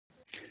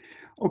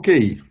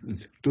Okay,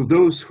 to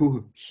those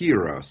who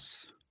hear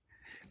us,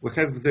 we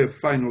have the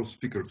final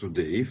speaker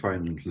today,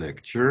 final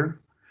lecture.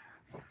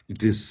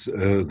 It is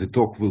the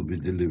talk will be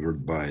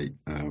delivered by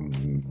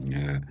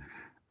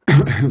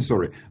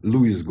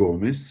Luis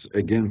Gomez,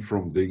 again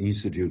from the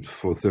Institute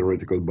for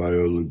Theoretical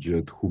Biology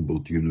at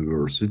Humboldt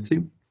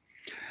University.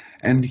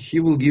 And he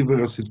will give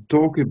us a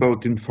talk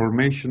about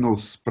informational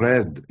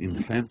spread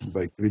enhanced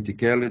by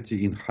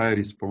criticality in high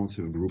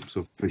responsive groups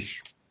of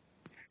fish.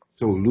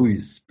 So,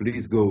 Luis,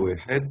 please go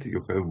ahead.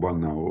 You have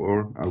 1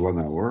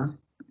 hour.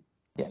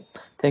 Yeah,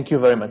 thank you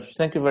very much.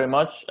 Thank you very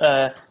much.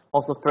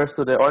 Also, first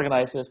to the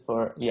organizers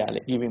for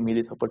giving me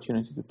this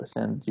opportunity to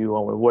present you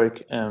our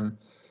work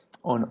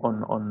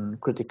on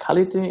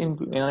criticality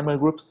in animal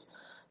groups.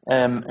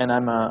 And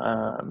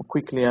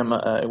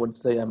I would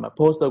say I'm a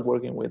postdoc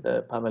working with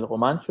Pavel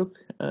Romanchuk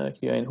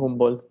here in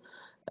Humboldt.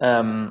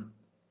 And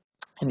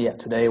yeah,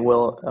 today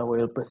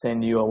we'll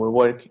present you our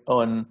work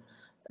on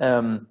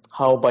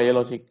how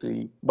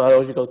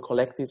biological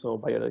collectives or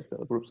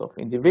biological groups of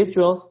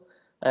individuals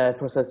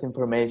process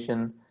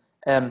information,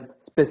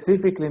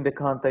 specifically in the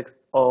context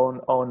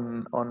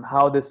on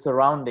how the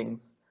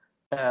surroundings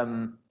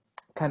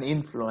can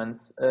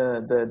influence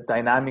the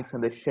dynamics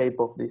and the shape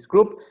of this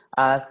group,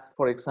 as,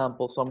 for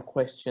example, some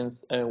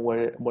questions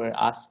were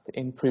asked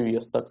in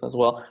previous talks as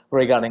well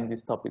regarding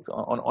these topics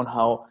on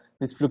how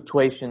these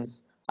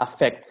fluctuations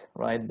affect,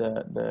 right,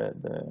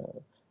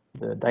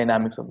 the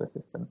dynamics of the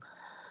system.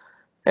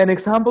 An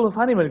example of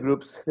animal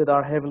groups that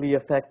are heavily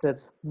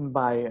affected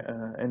by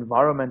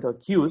environmental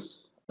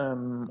cues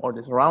or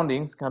the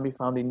surroundings can be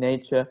found in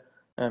nature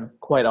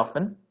quite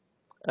often.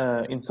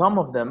 In some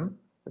of them,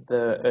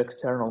 the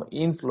external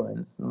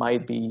influence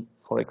might be,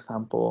 for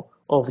example,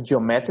 of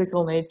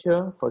geometrical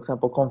nature, for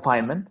example,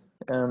 confinement.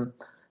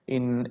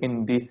 In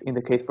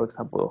the case, for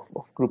example,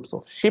 of groups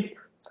of sheep,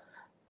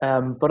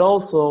 but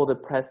also the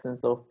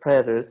presence of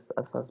predators,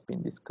 as has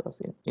been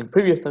discussed in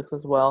previous talks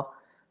as well.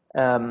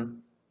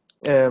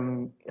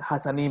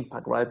 Has an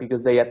impact, right?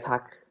 Because they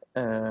attack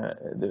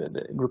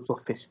the groups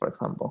of fish, for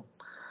example.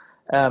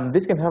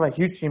 This can have a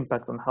huge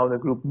impact on how the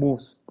group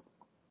moves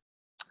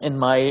and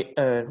might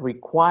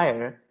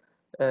require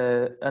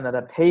an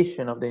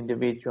adaptation of the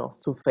individuals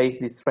to face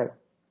this threat.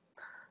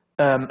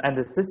 And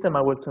the system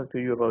I will talk to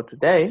you about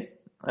today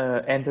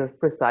enters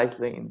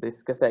precisely in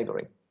this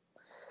category.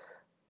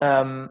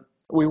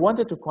 We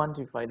wanted to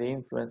quantify the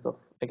influence of,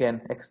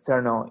 again,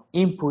 external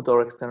input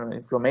or external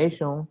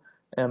information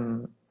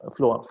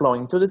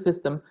flowing to the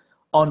system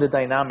on the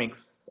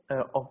dynamics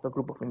of the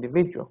group of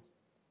individuals.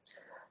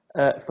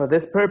 For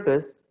this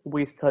purpose,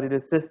 we studied a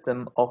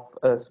system of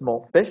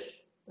small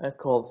fish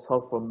called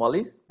sulfur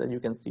mollies that you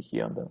can see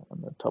here on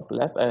the top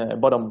left,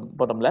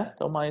 bottom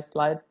left of my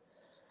slide.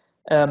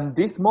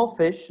 These small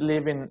fish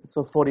live in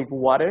sulfuric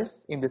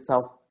waters in the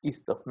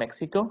southeast of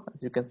Mexico.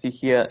 As you can see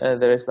here,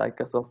 there is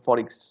like a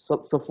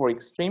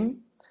sulfuric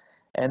stream,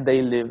 and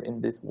they live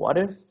in these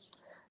waters.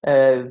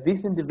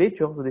 These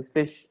individuals, these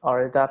fish,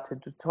 are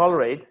adapted to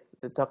tolerate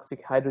the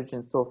toxic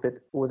hydrogen sulfate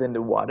within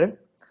the water,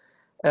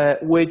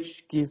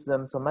 which gives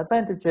them some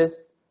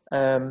advantages,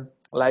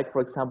 like,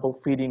 for example,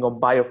 feeding on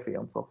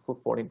biofilms of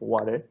sulfuric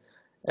water,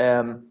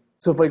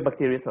 sulfuric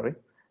bacteria, sorry.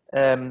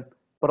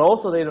 But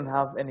also they don't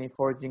have any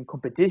foraging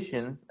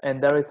competition,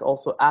 and there is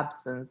also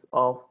absence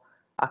of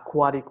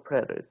aquatic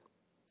predators.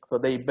 So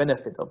they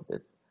benefit of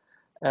this,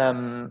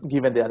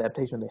 given the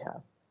adaptation they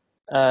have.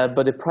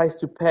 But the price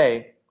to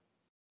pay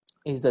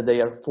is that they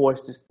are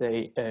forced to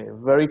stay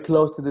very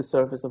close to the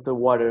surface of the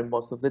water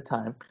most of the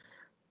time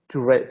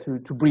to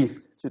breathe,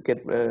 to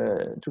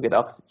get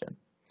oxygen.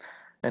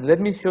 And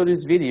let me show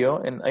this video,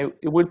 and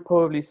it will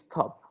probably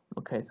stop.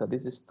 Okay, so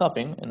this is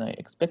stopping, and I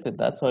expected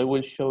that, so I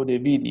will show the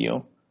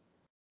video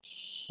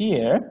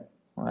here,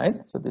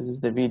 right? So this is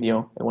the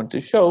video I want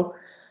to show,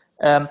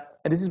 and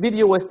this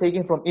video was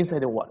taken from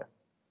inside the water.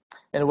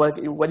 And what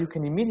you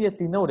can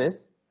immediately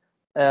notice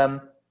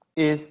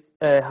is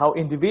how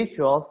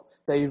individuals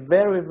stay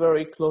very,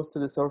 very close to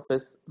the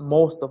surface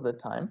most of the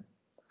time,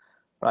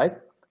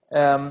 right?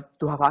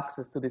 To have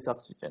access to this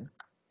oxygen.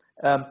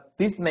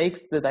 This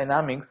makes the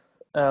dynamics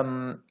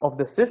of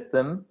the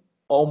system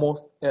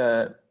almost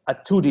a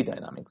 2D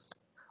dynamics,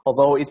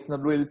 although it's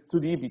not really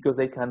 2D because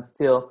they can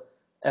still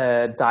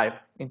dive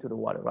into the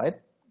water, right?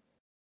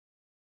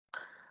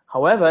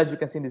 However, as you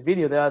can see in this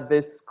video, there are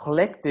these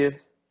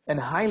collective and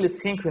highly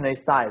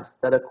synchronized dives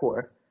that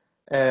occur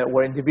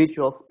where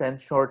individuals spend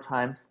short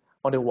times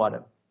on the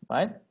water,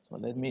 right? So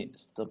let me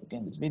stop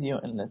again this video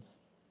and let's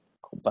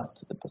go back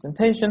to the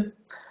presentation.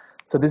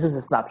 So this is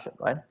a snapshot,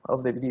 right,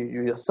 of the video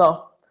you just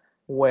saw,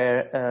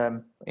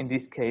 where in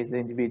this case the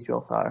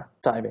individuals are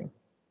diving.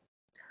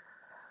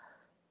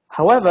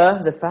 However,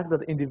 the fact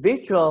that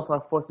individuals are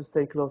forced to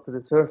stay close to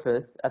the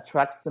surface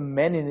attracts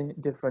many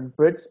different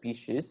bird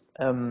species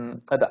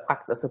that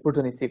act as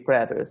opportunistic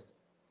predators.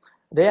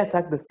 They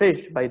attack the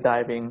fish by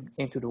diving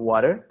into the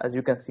water, as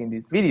you can see in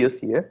these videos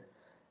here.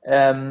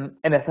 And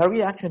as a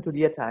reaction to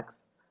the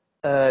attacks,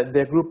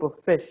 the group of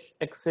fish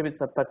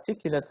exhibits a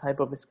particular type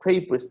of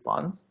escape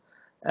response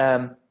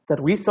that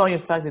we saw, in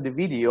fact, in the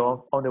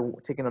video on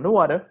the taken on the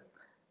water,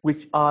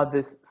 which are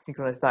this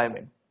synchronized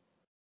diving.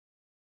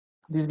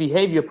 This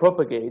behavior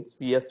propagates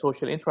via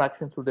social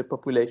interaction through the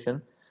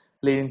population,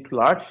 leading to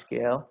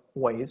large-scale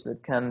waves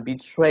that can be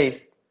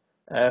traced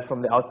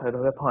from the outside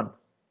of the pond.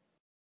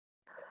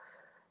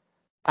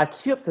 A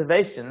key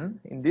observation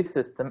in this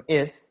system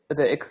is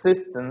the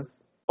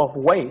existence of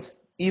waves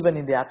even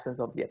in the absence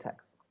of the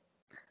attacks,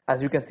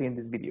 as you can see in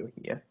this video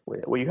here,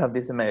 where you have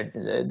this emerge.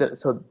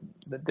 So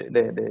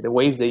the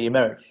waves, they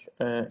emerge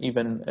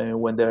even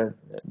when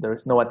there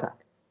is no attack.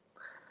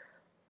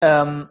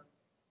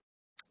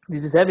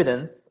 This is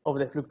evidence of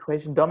the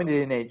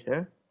fluctuation-dominated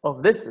nature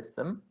of this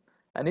system,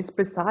 and it's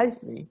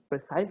precisely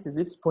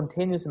this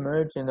spontaneous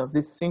emergence of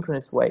these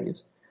synchronous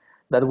waves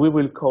that we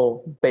will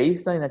call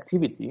baseline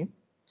activity,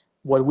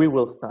 what we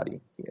will study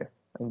here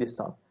in this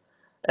talk.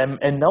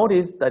 And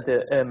notice that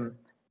the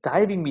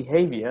diving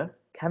behavior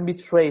can be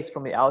traced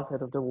from the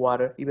outside of the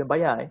water, even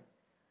by eye,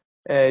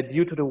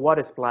 due to the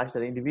water splash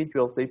that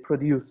individuals, they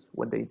produce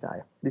when they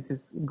dive. This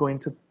is going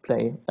to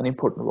play an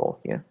important role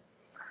here.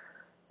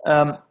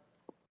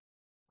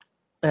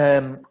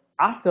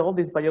 After all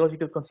these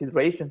biological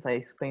considerations I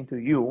explained to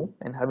you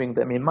and having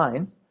them in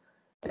mind,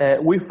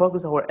 we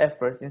focus our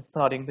efforts in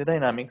studying the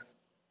dynamics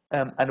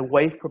and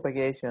wave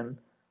propagation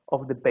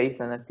of the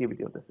baseline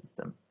activity of the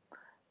system.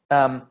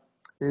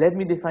 Let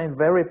me define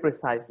very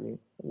precisely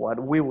what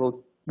we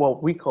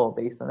call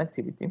baseline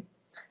activity,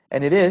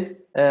 and it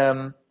is,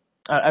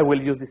 I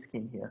will use the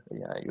scheme here,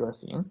 you are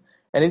seeing,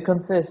 and it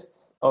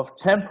consists of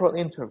temporal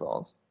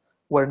intervals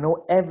where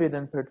no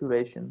evident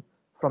perturbation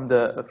from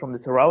the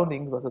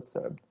surroundings was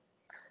observed,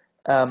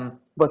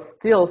 but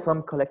still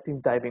some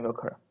collective diving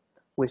occur,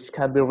 which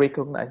can be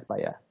recognized by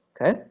eye.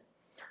 Okay.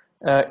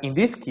 In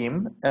this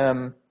scheme,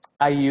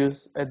 I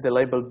use the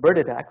label bird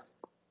attacks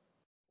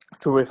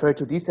to refer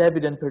to these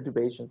evident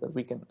perturbations that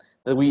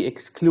we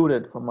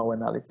excluded from our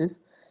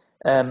analysis.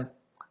 And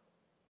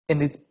I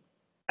use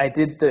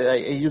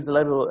the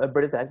label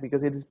bird attack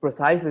because it is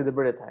precisely the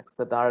bird attacks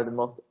that are the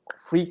most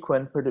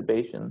frequent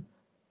perturbation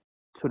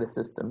to the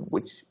system,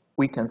 which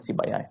we can see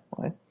by eye.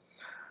 Right?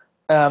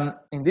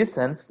 In this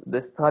sense,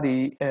 the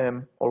study,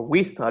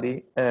 we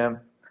study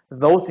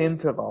those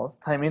intervals,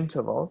 time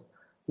intervals,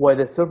 where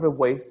the surface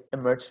waves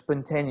emerge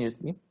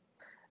spontaneously,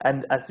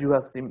 and as you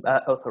have seen,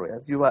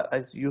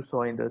 as you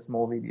saw in the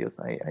small videos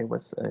I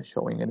was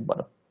showing at the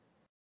bottom.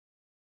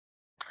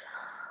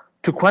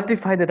 To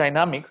quantify the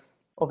dynamics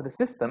of the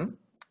system,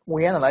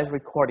 we analyze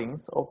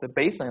recordings of the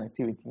baseline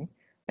activity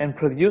and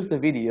produce the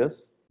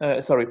videos,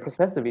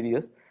 process the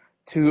videos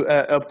to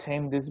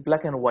obtain these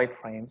black and white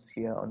frames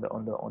here on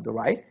the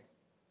right,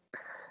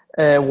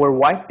 where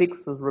white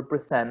pixels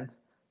represent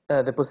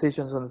the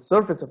positions on the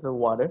surface of the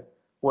water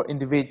where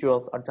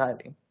individuals are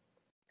diving.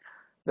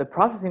 The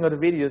processing of the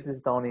videos is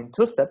done in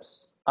two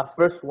steps. A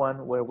first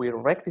one where we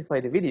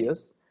rectify the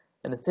videos,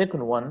 and the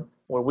second one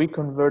where we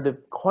convert the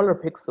color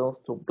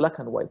pixels to black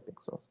and white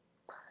pixels.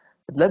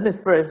 But let me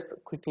first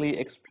quickly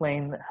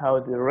explain how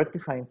the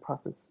rectifying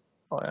process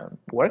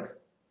works.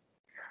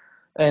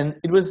 And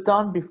it was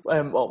done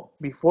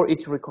before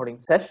each recording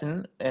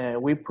session.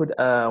 We put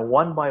a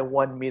 1 by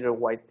 1 meter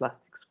wide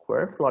plastic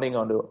square floating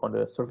on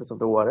the surface of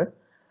the water.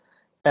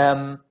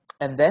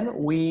 And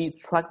then we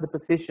track the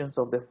positions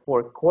of the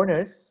four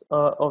corners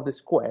of the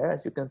square,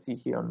 as you can see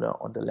here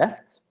on the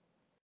left.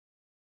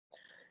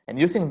 And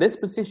using these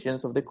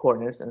positions of the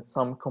corners and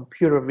some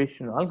computer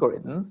vision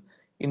algorithms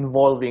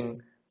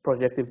involving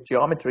projective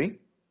geometry,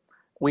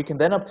 we can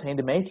then obtain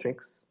the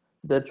matrix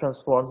that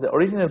transforms the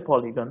original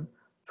polygon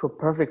to a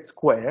perfect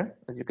square,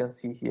 as you can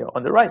see here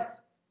on the right.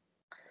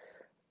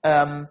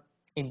 In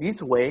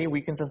this way, we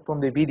can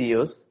transform the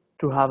videos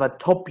to have a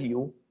top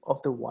view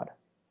of the water.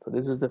 So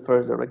this is the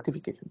first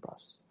rectification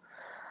process.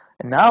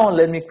 And now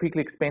let me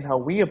quickly explain how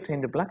we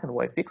obtain the black and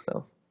white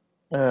pixels,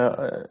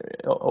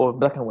 or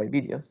black and white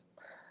videos.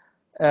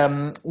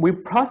 We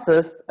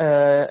processed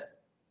the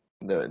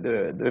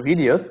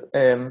videos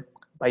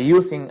by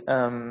using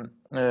a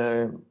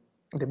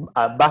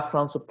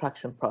background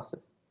subtraction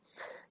process.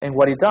 And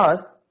what it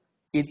does,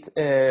 it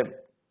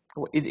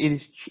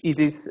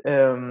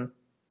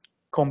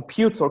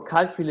computes or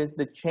calculates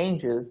the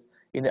changes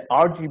in the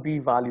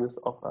RGB values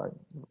of an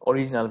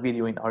original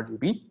video in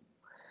RGB,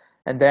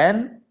 and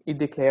then it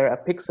declares a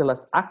pixel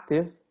as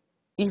active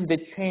if the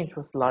change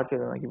was larger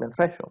than a given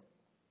threshold.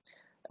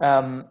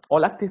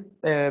 All active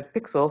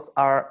pixels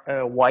are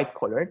white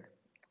colored,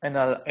 and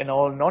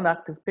all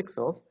non-active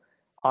pixels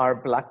are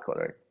black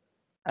colored.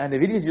 And the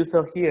videos you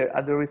saw here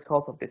are the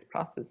results of this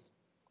process.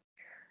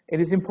 It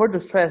is important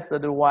to stress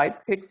that the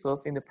white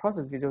pixels in the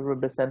process videos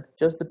represent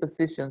just the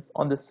positions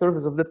on the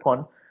surface of the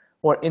pond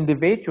where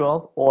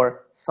individuals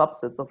or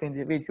subsets of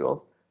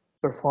individuals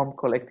perform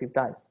collective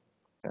dives.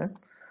 Okay?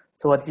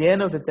 So at the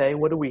end of the day,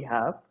 what do we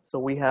have? So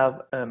we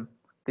have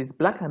these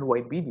black and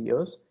white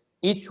videos,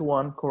 each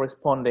one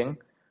corresponding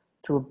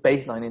to a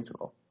baseline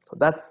interval. So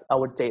that's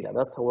our data.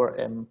 That's our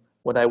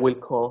what I will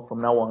call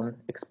from now on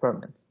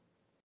experiments.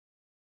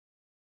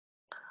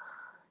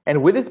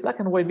 And with these black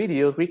and white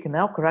videos, we can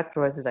now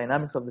characterize the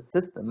dynamics of the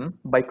system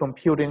by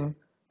computing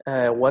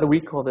what we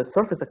call the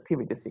surface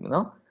activity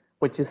signal,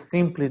 which is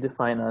simply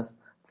defined as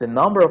the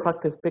number of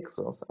active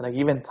pixels at a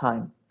given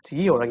time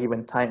t, or a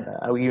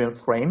given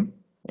frame,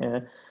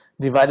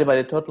 divided by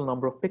the total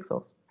number of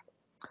pixels.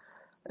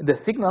 The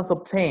signals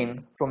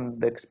obtained from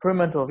the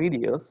experimental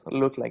videos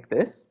look like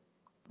this,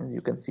 as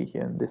you can see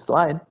here in this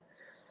slide.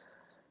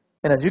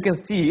 And as you can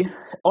see,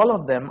 all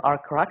of them are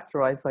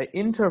characterized by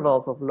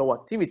intervals of low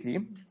activity,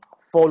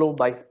 followed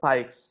by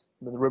spikes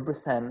that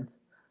represent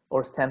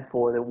or stand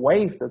for the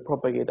waves that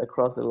propagate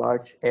across the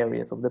large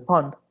areas of the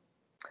pond.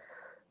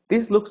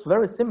 This looks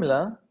very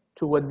similar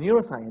to what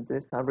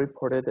neuroscientists have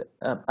reported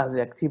as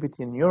the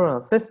activity in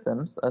neural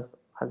systems, as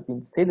has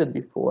been stated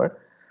before.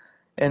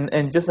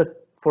 And just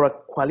for a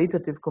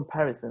qualitative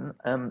comparison,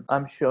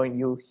 I'm showing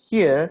you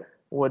here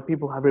what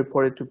people have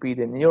reported to be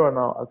the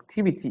neuronal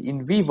activity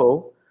in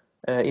vivo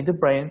in the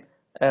brain,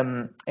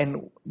 and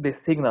the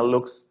signal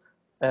looks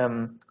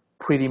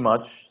pretty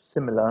much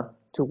similar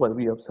to what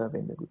we observe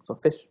in the groups of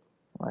fish,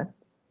 right?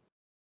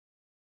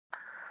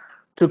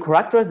 To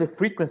characterize the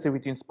frequency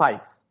between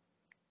spikes,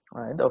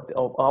 right,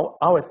 of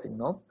our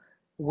signals,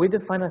 we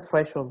define a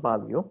threshold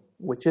value,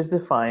 which is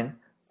defined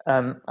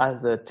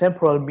as the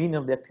temporal mean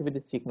of the activity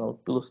signal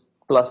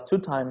plus 2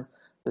 times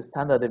the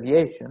standard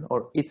deviation,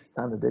 or its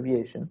standard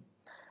deviation.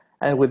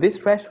 And with this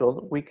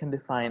threshold, we can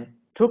define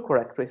 2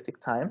 characteristic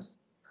times.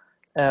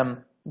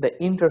 The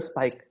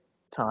interspike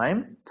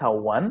time, tau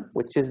 1,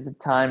 which is the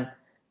time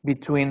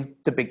between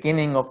the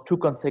beginning of 2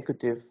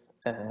 consecutive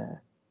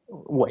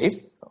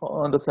waves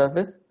on the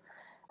surface,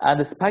 and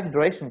the spike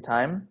duration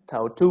time,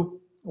 tau 2,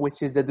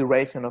 which is the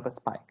duration of a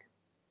spike,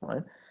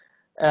 right?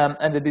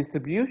 And the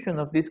distribution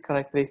of these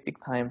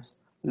characteristic times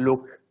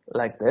look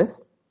like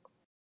this.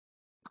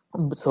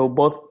 So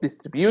both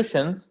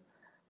distributions,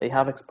 they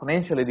have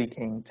exponentially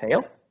decaying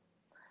tails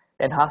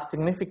and have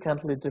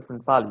significantly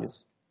different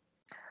values.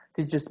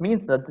 This just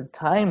means that the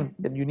time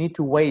that you need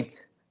to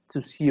wait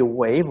to see a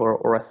wave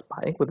or a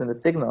spike within the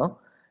signal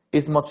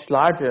is much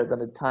larger than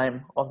the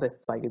time of the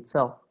spike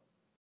itself.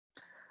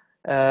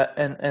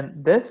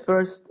 And this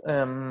first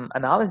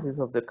analysis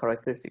of the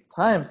characteristic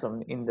times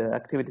in the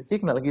activity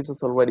signal gives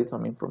us already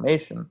some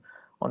information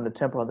on the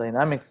temporal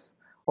dynamics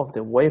of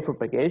the wave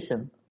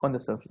propagation on the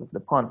surface of the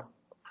pond.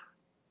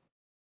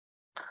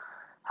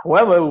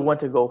 However, we want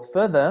to go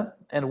further,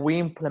 and we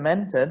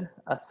implemented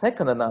a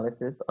second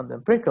analysis on the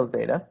empirical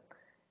data,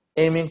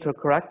 aiming to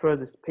characterize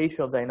the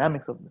spatial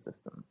dynamics of the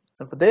system.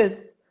 And for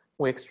this,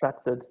 we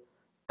extracted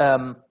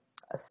a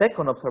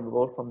second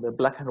observable from the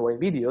black and white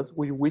videos,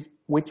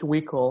 which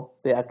we call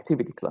the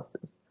activity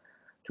clusters.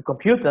 To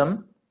compute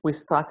them, we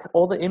stack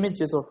all the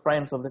images or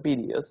frames of the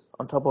videos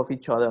on top of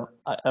each other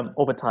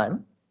over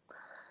time,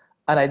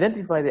 and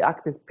identify the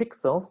active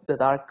pixels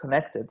that are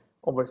connected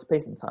over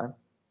space and time.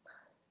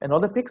 And all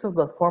the pixels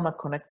that form a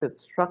connected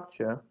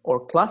structure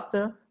or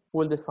cluster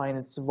will define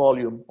its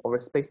volume over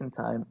space and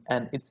time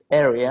and its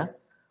area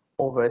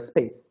over a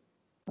space,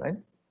 right?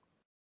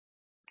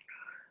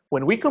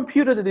 When we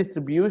computed the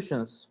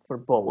distributions for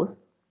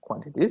both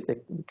quantities,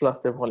 the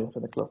cluster volumes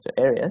and the cluster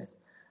areas,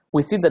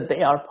 we see that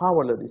they are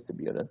powerly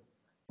distributed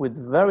with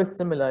very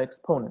similar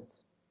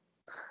exponents.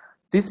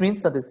 This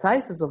means that the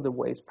sizes of the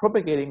waves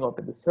propagating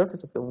over the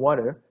surface of the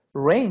water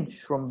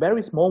range from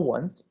very small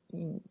ones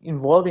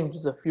involving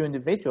just a few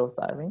individuals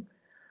diving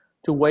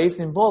to waves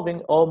involving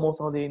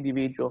almost all the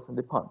individuals in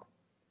the pond.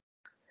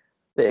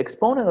 The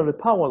exponent of the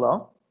power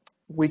law,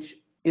 which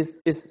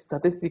is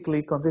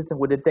statistically consistent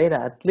with the data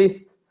at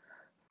least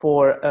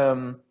for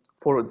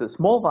the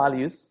small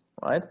values,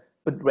 right,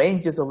 but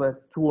ranges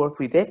over 2 or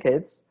 3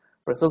 decades,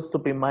 results to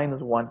be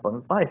minus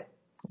 1.5,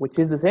 which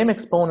is the same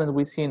exponent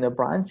we see in a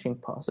branching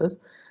process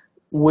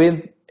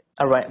with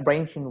a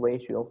branching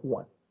ratio of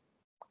 1.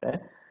 Okay?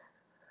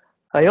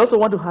 I also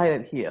want to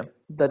highlight here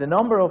that the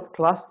number of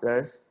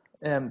clusters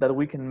that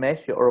we can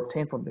measure or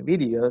obtain from the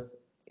videos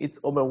is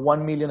over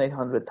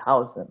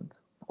 1,800,000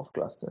 of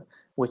clusters,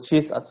 which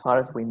is, as far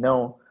as we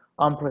know,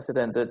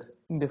 unprecedented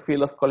in the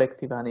field of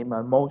collective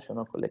animal motion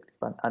or collective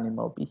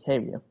animal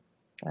behavior.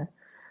 Okay?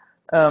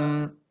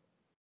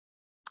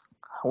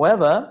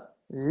 However,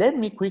 let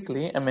me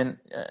quickly,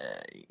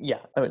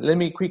 let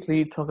me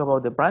quickly talk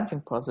about the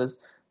branching process,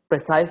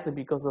 precisely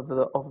because of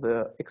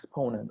the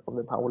exponent of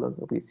the power law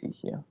that we see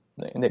here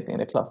in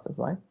the clusters,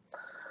 right?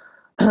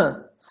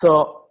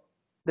 So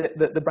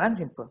the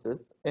branching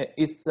process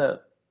is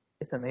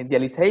an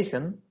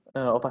idealization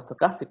of a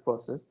stochastic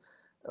process,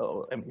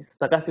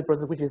 stochastic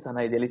process which is an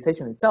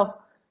idealization itself,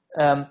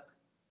 and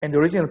the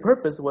original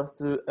purpose was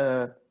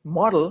to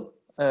model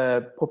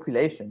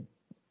population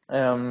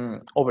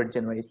over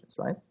generations,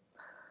 right?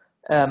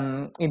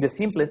 In the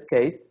simplest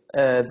case,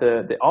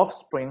 the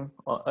offspring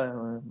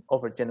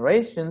over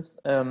generations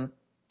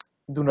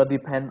do not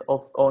depend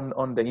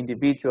on the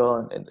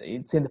individual,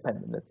 it's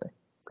independent, let's say,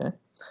 okay?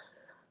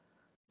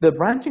 The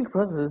branching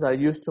processes are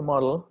used to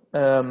model,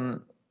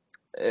 for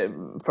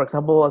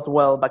example, as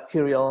well,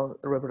 bacterial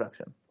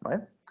reproduction,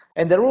 right?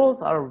 And the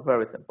rules are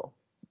very simple.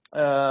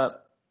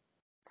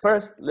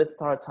 first, let's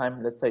start a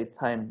time, let's say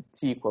time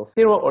t equals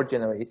 0 or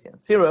generation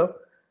 0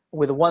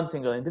 with one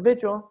single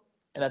individual,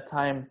 and at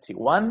time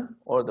t1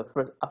 or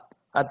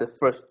at the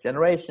first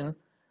generation,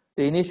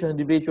 the initial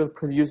individual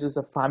produces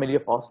a family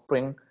of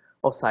offspring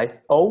of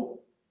size O,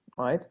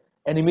 right,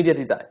 and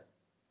immediately dies.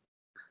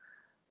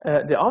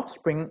 The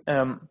offspring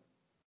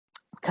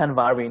can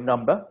vary in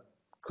number,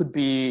 could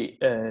be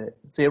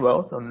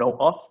 0, so no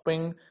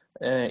offspring,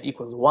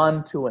 equals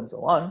 1, 2, and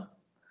so on.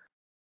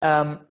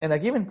 And at a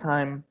given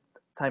time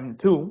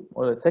 2,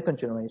 or the second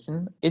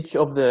generation, each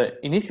of the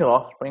initial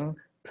offspring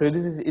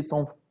produces its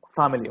own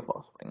family of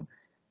offspring,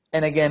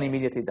 and again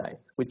immediately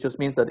dies, which just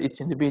means that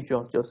each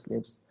individual just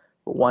lives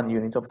for 1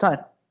 unit of time,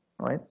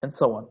 right, and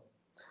so on.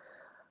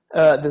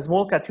 The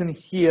small cartoon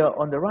here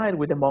on the right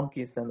with the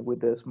monkeys and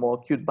with the small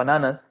cute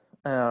bananas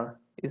are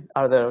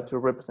there to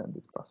represent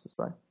this process,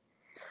 right?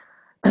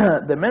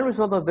 The main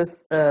result of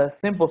this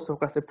simple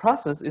stochastic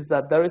process is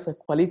that there is a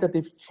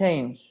qualitative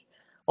change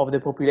of the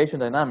population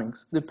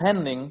dynamics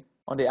depending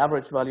on the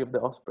average value of the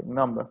offspring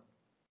number.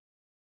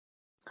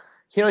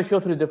 Here I show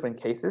 3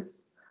 different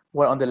cases,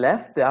 where on the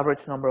left, the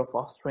average number of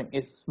offspring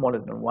is smaller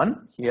than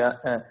 1.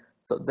 Here,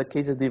 so the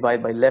cases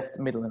divide by left,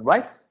 middle, and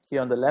right.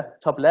 Here on the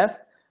left, top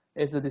left,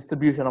 is the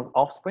distribution of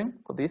offspring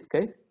for this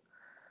case.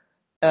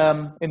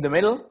 In the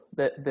middle,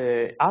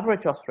 the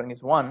average offspring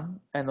is 1,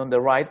 and on the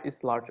right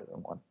is larger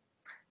than 1.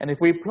 And if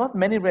we plot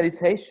many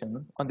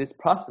realizations on this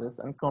process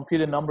and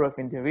compute the number of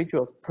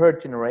individuals per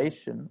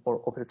generation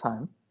or over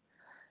time,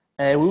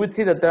 we would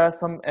see that there are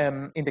some,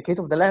 in the case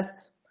of the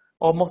left,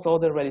 almost all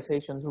the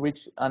realizations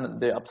reach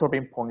the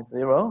absorbing point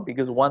 0,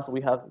 because once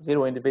we have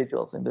 0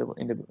 individuals in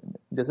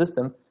the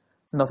system,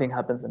 nothing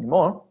happens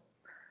anymore.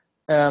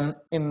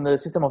 In the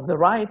system of the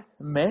right,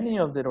 many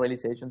of the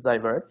realizations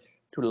diverge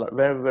to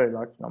very, very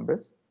large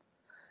numbers.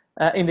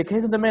 In the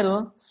case of the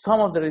middle, some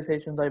of the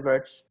realizations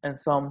diverge and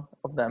some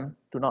of them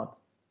do not.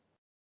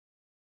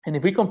 And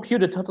if we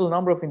compute the total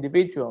number of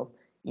individuals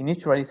in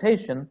each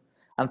realization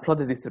and plot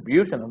the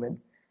distribution of it,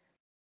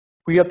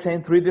 we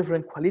obtain 3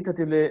 different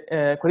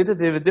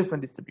qualitatively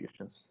different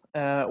distributions,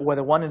 where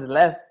the one in the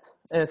left,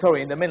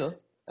 in the middle,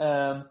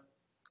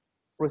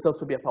 results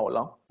to be a power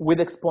law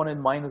with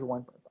exponent minus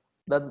 1.5.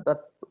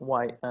 That's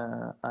why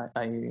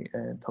I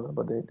talk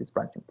about this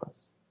branching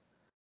process.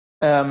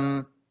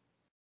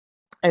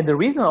 And the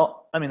reason,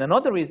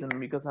 another reason,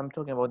 because I'm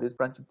talking about this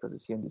branching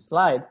process here in this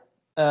slide,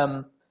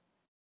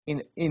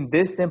 in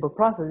this simple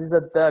process is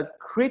that the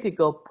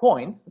critical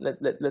point,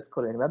 let's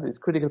call it that, this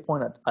critical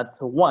point at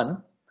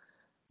 1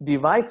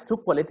 divides 2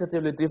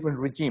 qualitatively different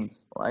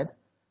regimes, right?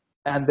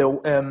 And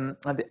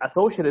the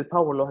associated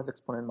power law has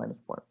exponent minus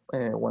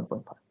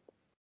 1.5.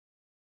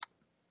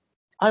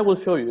 I will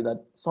show you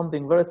that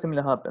something very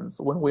similar happens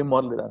when we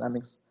model the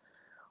dynamics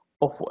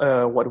of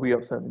what we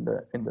observe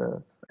in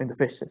the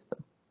fish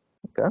system.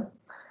 Okay.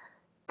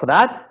 For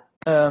that,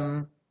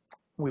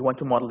 we want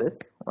to model this,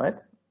 right?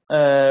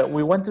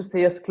 We want to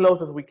stay as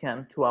close as we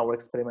can to our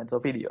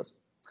experimental videos.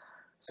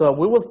 So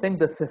we will think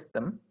the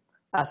system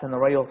as an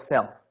array of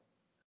cells,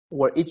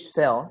 where each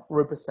cell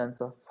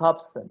represents a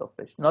subset of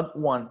fish, not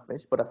one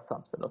fish, but a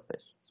subset of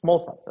fish,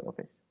 small subset of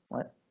fish,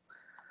 right?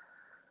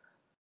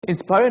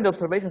 Inspiring the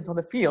observations on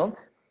the field,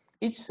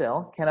 each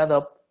cell can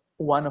adopt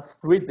one of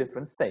 3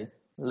 different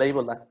states,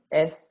 labeled as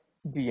S,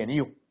 D, and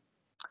U.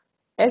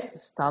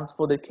 S stands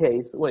for the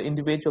case where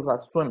individuals are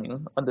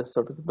swimming on the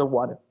surface of the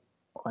water,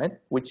 right?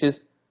 Which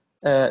is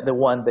the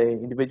one the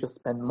individuals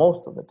spend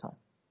most of the time.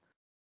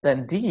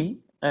 Then D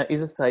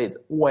is a state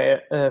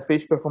where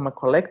fish perform a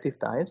collective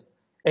dive,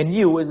 and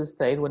U is a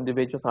state when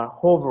individuals are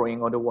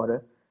hovering on the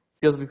water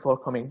just before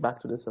coming back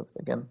to the surface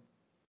again.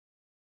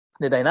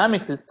 The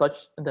dynamics is such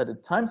that the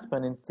time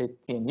spent in states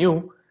T and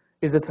U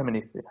is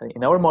deterministic.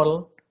 In our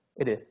model,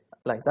 it is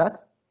like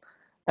that.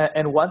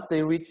 And once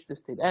they reach the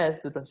state S,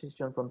 the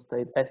transition from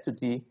state S to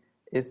D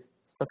is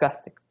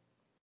stochastic.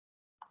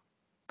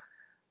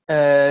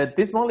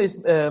 This model is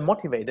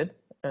motivated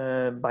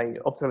by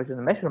observations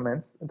and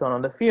measurements done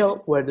on the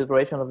field, where the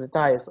duration of the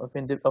dives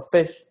of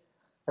fish,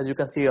 as you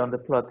can see on the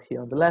plot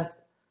here on the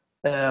left,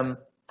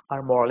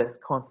 are more or less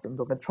constant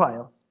over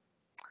trials.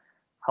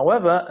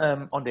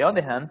 However, on the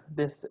other hand,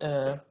 this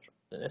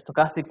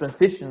stochastic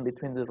transition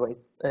between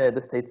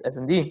the states S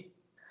and D,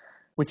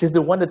 which is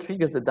the one that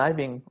triggers the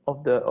diving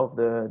of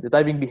the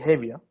diving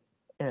behavior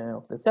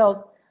of the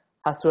cells,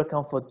 has to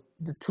account for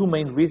the 2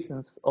 main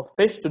reasons of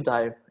fish to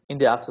dive in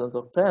the absence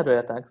of predatory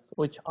attacks,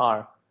 which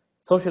are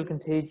social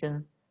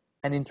contagion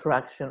and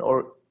interaction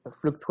or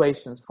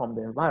fluctuations from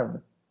the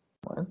environment.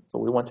 Right? So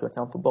we want to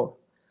account for both.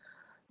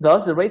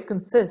 Thus, the rate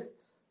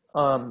consists,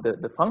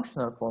 the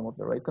functional form of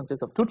the rate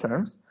consists of 2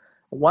 terms: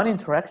 one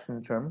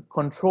interaction term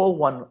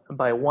controlled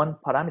by one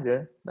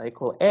parameter that I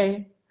call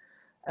A,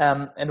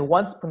 and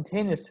one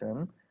spontaneous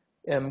term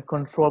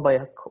controlled by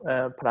a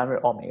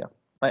parameter omega.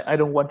 I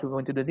don't want to go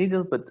into the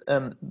details, but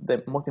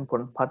the most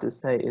important part to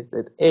say is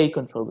that A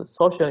controls the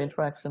social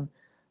interaction,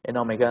 and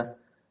omega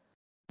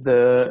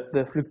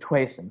the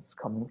fluctuations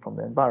coming from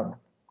the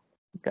environment.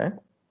 Okay.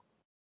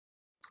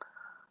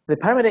 The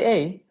parameter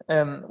A,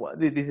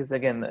 this is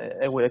again,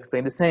 I will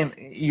explain the same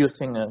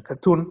using a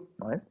cartoon,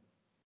 right?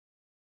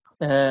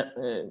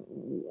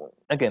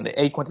 Again, the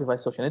A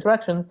quantifies social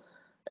interaction.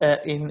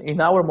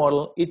 In our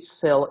model, each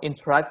cell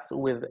interacts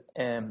with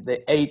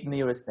the 8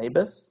 nearest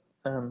neighbors,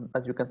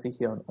 as you can see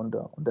here on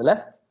the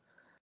left.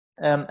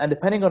 And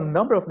depending on the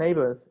number of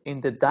neighbors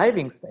in the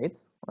diving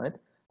state, right,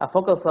 a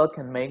focal cell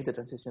can make the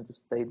transition to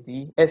state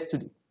D, S to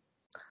D.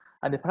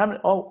 And the parameter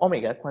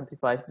omega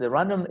quantifies the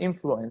random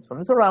influence from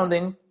the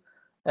surroundings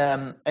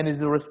and is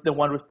the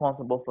one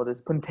responsible for the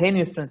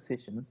spontaneous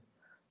transitions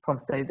from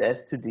state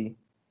S to D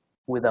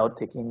without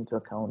taking into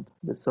account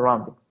the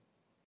surroundings.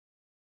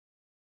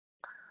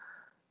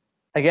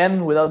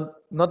 Again, without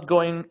not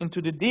going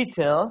into the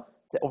details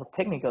or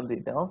technical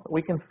details,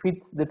 we can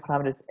fit the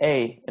parameters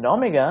A and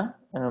omega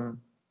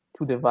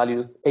to the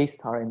values A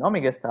star and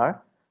omega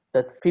star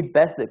that fit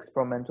best the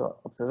experimental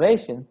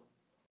observations.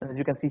 And as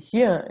you can see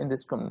here in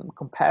this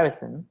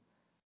comparison,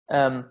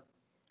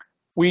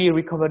 we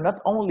recover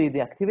not only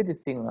the activity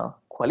signal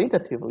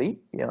qualitatively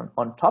here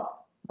on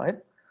top, right,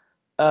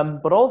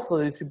 but also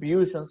the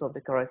distributions of the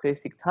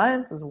characteristic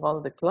times as well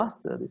as the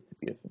cluster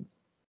distributions.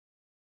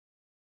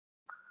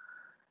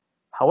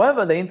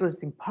 However, the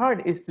interesting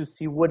part is to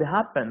see what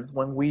happens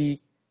when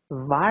we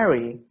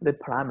vary the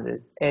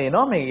parameters A and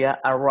omega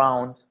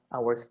around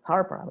our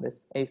star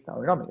parameters, A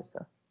star and omega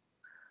star.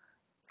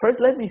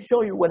 First, let me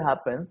show you what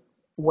happens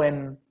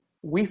when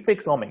we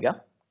fix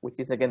omega, which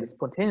is again the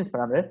spontaneous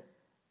parameter.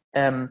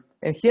 And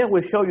here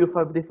we'll show you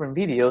 5 different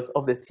videos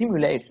of the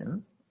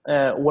simulations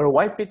where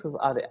white pixels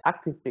are the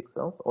active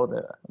pixels or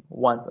the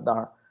ones that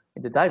are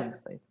in the diving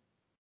state.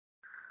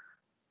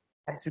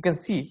 As you can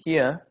see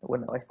here,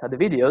 when I start the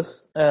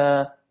videos,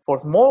 for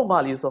small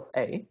values of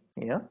A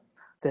here,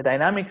 the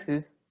dynamics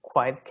is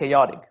quite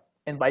chaotic.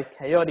 And by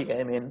chaotic,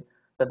 I mean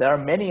that there are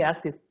many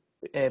active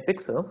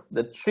pixels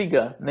that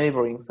trigger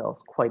neighboring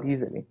cells quite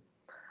easily.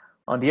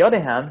 On the other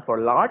hand, for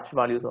large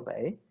values of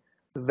A,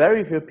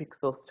 very few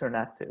pixels turn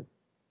active.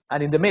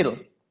 And in the middle,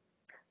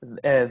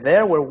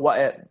 there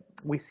where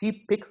we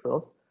see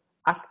pixels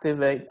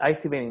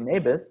activating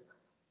neighbors,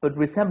 but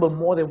resemble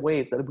more the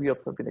waves that we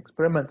observe in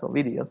experimental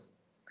videos.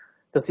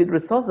 Thus, it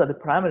results that the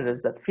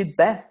parameters that fit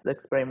best the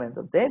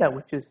experimental data,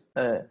 which is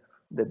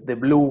the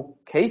blue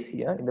case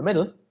here in the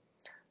middle,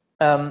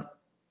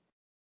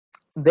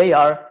 they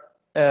are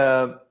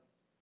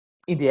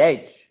in the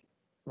edge,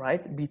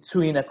 right,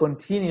 between a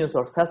continuous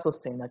or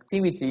self-sustained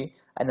activity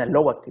and a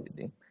low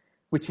activity,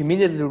 which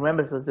immediately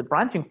remembers as the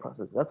branching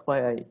process. That's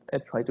why I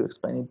try to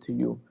explain it to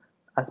you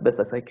as best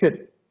as I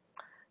could.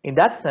 In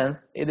that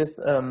sense, it is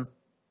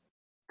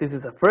this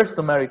is a first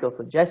numerical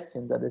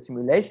suggestion that the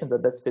simulation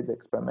that best fit the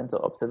experimental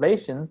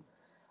observation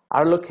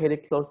are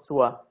located close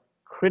to a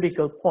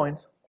critical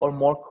point, or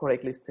more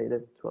correctly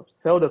stated, to a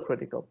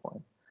pseudo-critical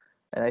point.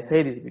 And I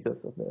say this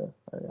because of the,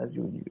 as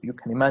you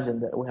can imagine,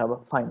 that we have a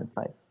finite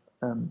size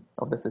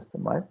of the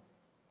system, right?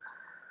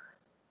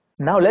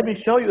 Now let me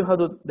show you how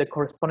the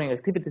corresponding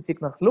activity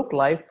signals look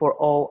like for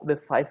all the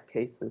 5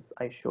 cases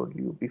I showed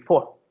you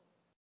before.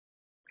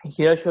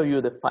 Here I show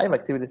you the 5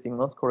 activity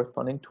signals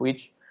corresponding to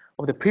each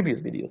of the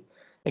previous videos.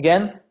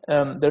 Again,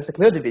 there's a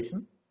clear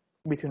division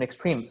between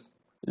extremes.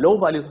 Low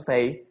values of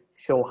A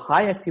show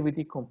high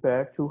activity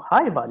compared to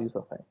high values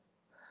of A.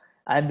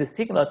 And the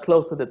signal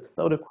close to the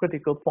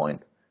pseudo-critical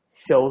point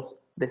shows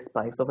the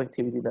spikes of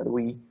activity that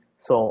we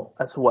saw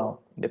as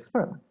well in the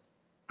experiments.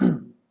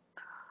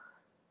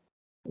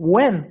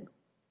 When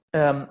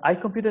I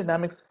compute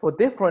dynamics for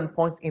different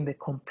points in the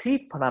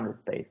complete parameter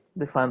space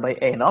defined by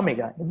A and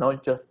omega, and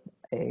not just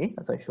A,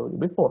 as I showed you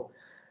before,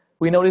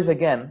 we notice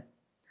again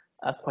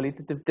a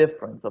qualitative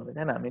difference of the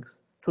dynamics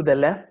to the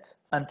left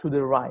and to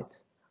the right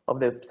of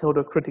the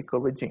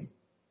pseudo-critical regime.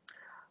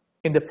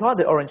 In the plot,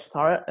 the orange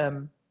star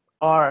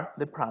are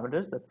the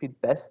parameters that fit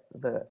best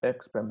the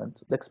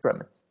experiments.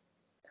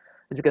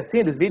 As you can see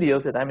in these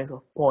videos, the dynamics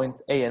of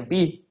points A and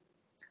B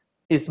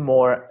is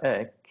more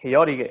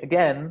chaotic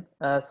again,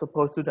 as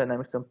opposed to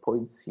dynamics on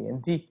points C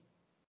and D,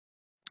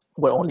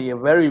 where only a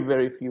very,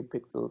 very few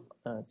pixels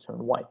turn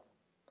white.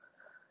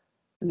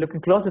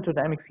 Looking closer to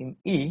dynamics in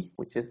E,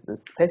 which is the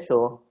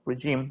special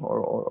regime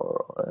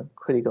or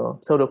critical,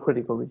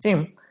 pseudo-critical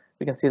regime,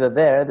 we can see that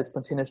there, the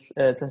spontaneous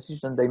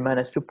transition, they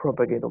manage to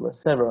propagate over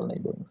several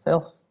neighboring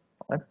cells.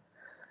 Right?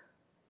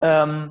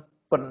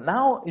 But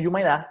now you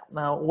might ask,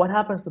 now what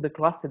happens to the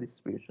cluster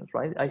distributions,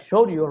 right? I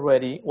showed you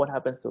already what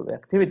happens to the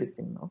activity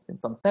signals in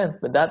some sense,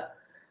 but that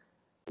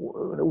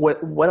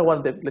what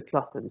are the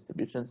cluster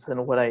distributions,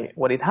 and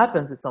what it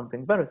happens is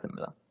something very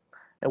similar.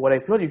 And what I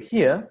plot you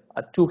here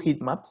are 2 heat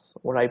maps,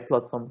 where I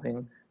plot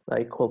something that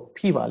I call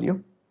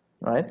p-value,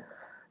 right?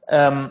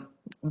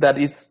 That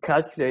is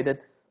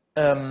calculated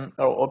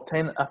or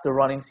obtained after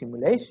running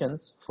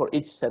simulations for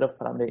each set of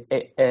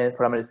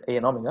parameters A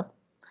and omega.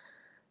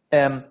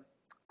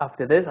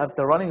 After this,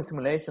 after running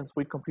simulations,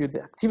 we compute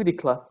the activity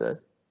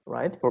clusters,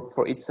 right,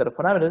 for each set of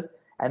parameters,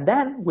 and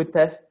then we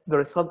test the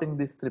resulting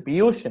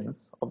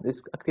distributions of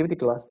these activity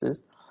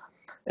clusters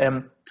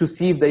to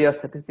see if they are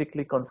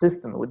statistically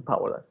consistent with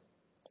power laws.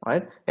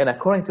 right? And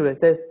according to the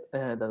test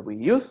that we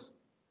use,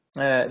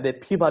 the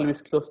p-value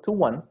is close to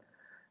 1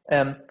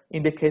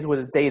 in the case where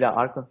the data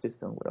are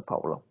consistent with a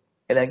power law.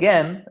 And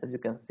again, as you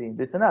can see in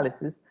this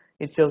analysis,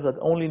 it shows that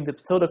only in the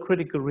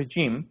pseudo-critical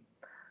regime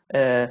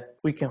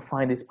we can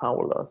find these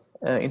power laws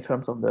in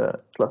terms of the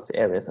cluster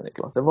areas and the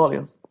cluster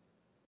volumes.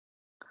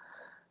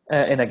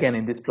 And again,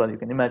 in this plot, you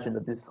can imagine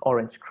that this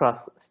orange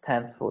cross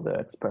stands for the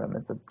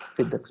experiments that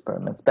fit the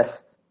experiments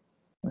best.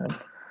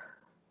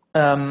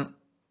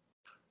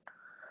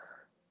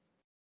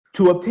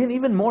 To obtain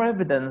even more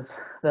evidence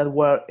that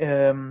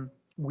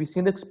we see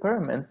in the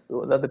experiments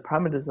that the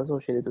parameters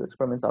associated with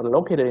experiments are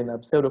located in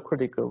a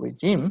pseudo-critical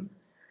regime,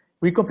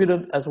 we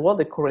computed as well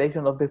the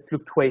correlation of the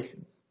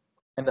fluctuations,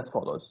 and as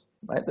follows,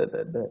 right?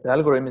 The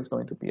algorithm is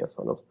going to be as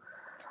follows.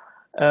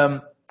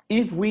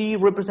 If we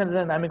represent the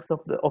dynamics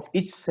of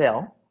each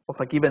cell,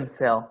 of a given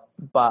cell,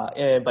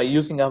 by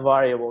using a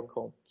variable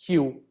called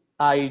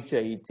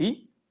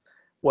Qijt,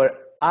 where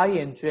I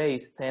and J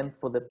stand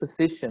for the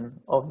position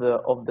of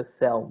the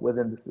cell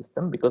within the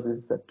system, because this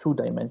is a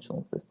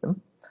two-dimensional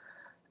system,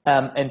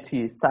 and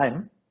T is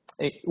time,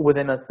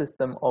 within a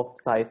system of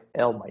size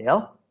L by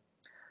L,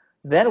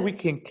 then we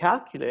can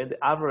calculate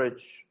the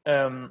average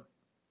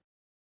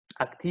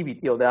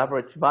activity, or the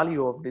average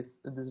value of this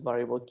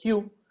variable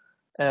Q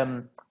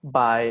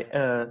by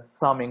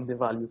summing the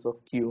values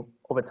of Q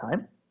over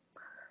time.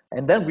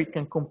 And then we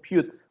can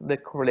compute the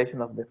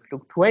correlation of the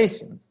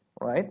fluctuations,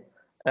 right,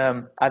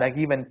 at a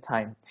given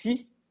time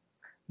T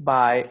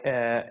by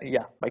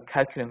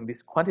calculating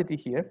this quantity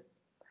here.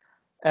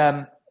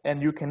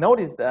 And you can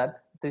notice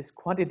that this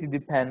quantity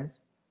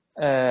depends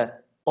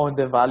on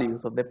the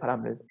values of the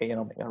parameters A and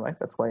omega, right?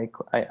 That's why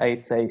I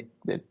say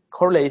the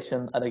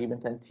correlation at a given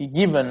time T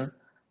given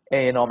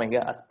A and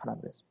omega as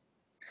parameters.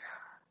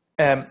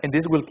 And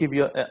this will give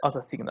you us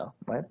a signal,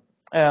 right?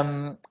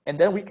 And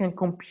then we can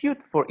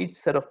compute for each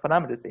set of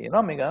parameters A and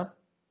omega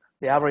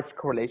the average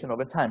correlation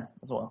over time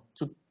as well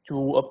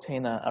to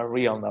obtain a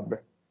real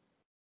number.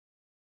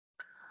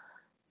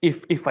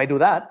 If I do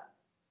that,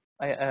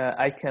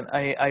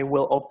 I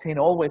will obtain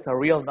always a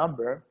real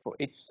number for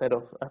each set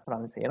of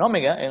parameters A and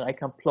omega, and I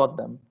can plot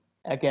them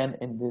again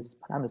in this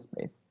parameter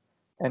space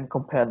and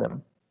compare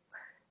them.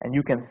 And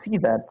you can see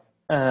that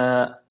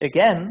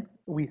again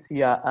we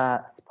see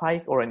a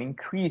spike or an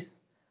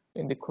increase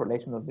in the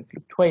correlation of the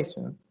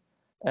fluctuations,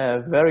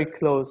 very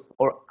close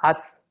or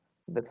at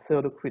the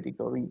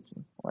pseudo-critical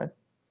region, right?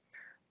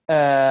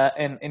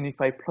 And if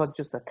I plot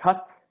just a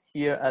cut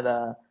here at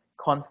a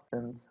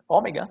constant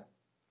omega,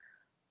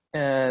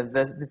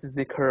 this is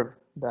the curve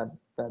that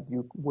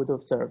you would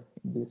observe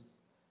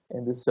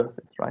in this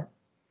surface, right?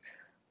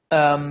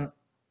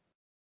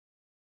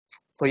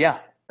 So yeah,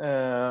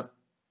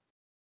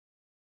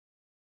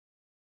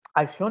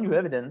 I've shown you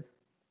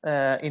evidence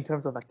in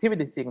terms of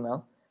activity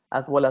signal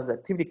as well as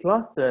activity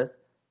clusters,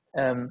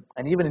 and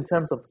even in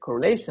terms of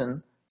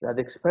correlation, that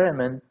the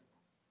experiments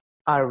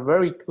are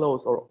very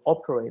close or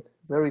operate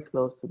very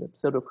close to the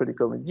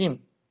pseudo-critical regime.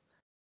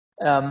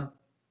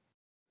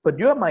 But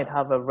you might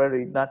have a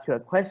very natural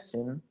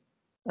question,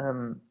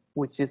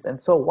 which is, and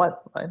so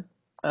what, right?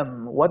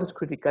 What does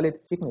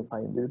criticality signify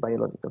in this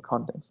biological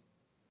context?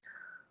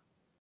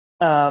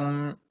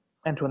 And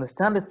to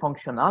understand the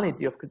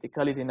functionality of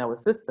criticality in our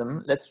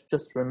system, let's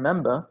just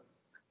remember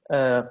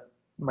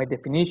my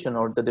definition,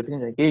 or the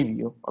definition I gave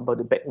you about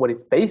what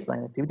is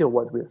baseline activity, or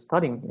what we're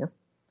studying here.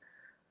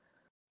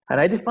 And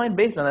I define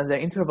baseline as the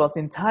intervals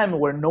in time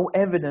where no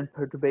evident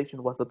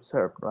perturbation was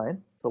observed, right?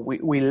 So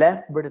we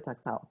left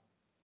vertex out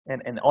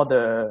and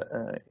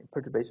other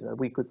perturbations that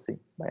we could see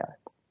by eye.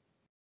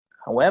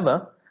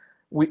 However,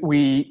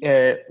 we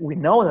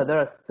know that there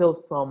are still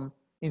some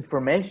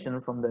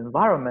information from the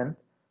environment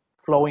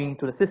flowing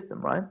into the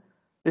system, right?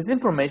 This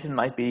information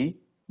might be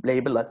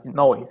labeled as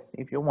noise,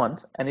 if you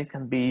want, and it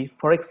can be,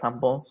 for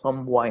example,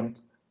 some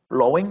wind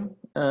blowing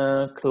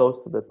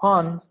close to the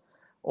pond,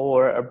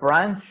 or a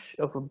branch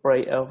of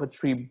a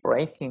tree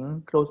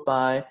breaking close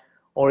by,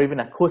 or even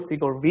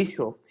acoustic or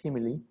visual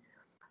stimuli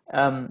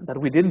that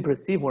we didn't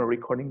perceive when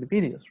recording the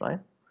videos, right?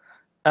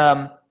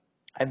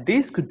 And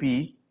these could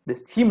be the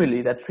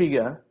stimuli that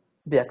trigger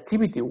the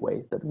activity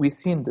waves that we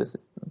see in the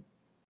system.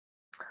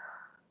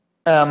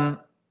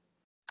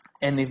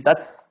 And if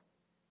that's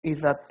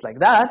like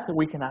that,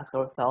 we can ask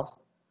ourselves,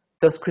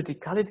 does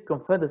criticality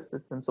confer the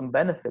system some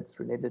benefits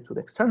related to the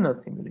external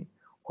stimuli?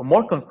 Or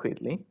more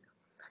concretely,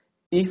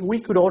 if we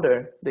could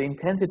order the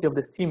intensity of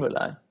the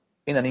stimuli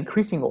in an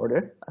increasing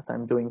order, as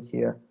I'm doing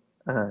here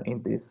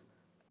in this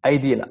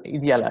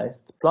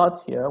idealized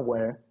plot here,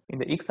 where in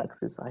the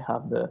x-axis I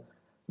have the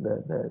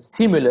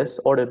stimulus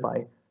ordered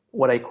by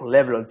what I call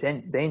level of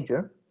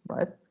danger,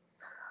 right?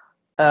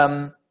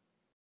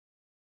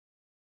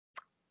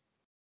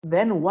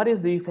 Then what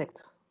is the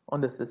effect on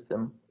the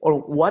system, or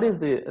what is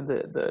the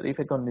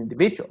effect on the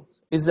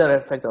individuals? Is there an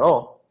effect at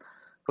all?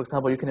 For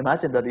example, you can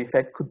imagine that the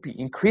effect could be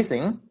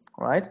increasing,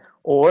 right?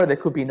 Or there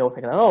could be no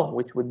effect at all,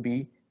 which would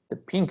be the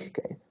pink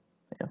case.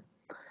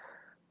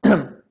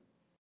 Yeah.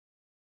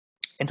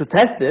 And to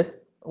test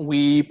this,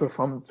 we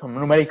performed some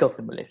numerical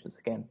simulations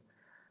again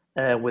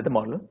with the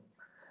model,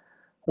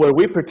 where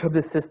we perturb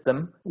the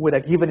system with a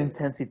given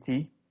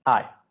intensity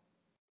I.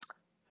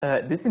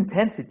 This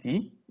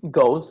intensity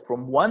goes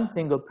from one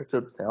single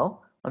perturbed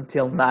cell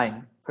until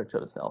 9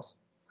 perturbed cells.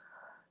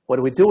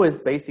 What we do is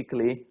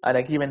basically at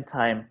a given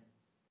time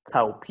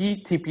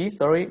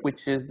TP,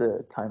 which is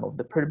the time of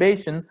the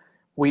perturbation,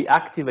 we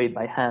activate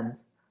by hand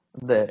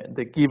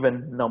the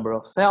given number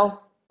of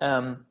cells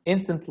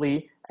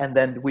instantly, and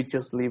then we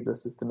just leave the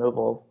system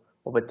evolve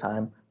over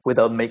time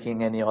without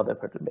making any other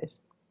perturbation.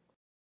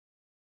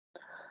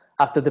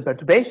 After the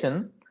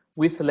perturbation,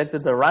 we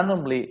selected a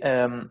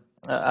random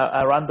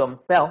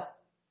cell,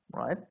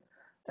 right,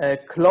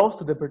 close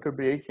to the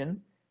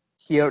perturbation,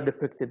 here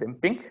depicted in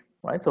pink,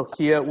 right? So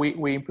here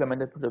we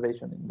implemented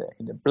perturbation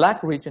in the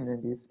black region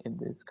in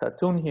this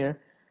cartoon here,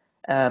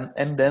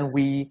 and then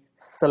we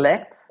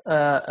select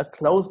a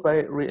close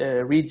by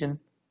region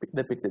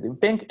depicted in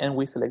pink, and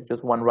we select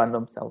just one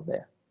random cell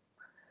there.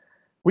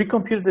 We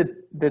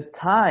computed the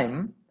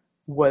time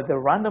where the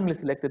randomly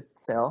selected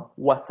cell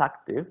was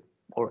active,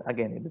 or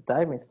again in the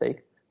diving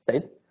state,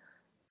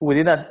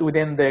 within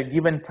the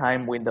given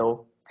time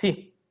window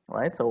t,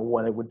 right? So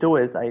what I would do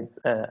is I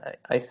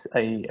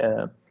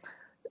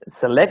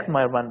select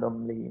my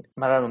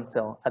random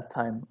cell at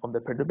time of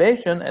the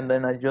perturbation, and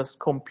then I just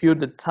compute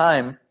the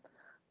time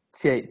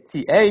ta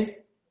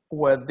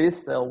where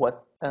this cell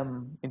was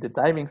in the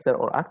diving state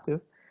or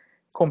active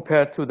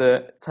compared to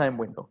the time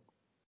window.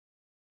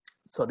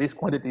 So these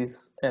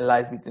quantities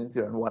lies between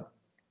 0 and 1,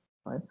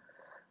 right?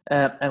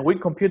 And we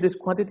compute this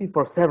quantity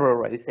for several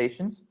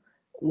realizations,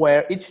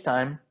 where each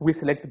time we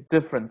select a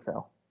different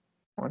cell,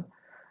 right?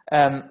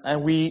 And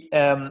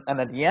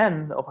at the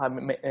end of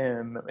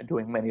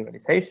doing many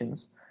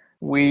realizations,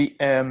 we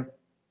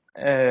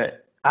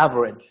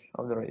average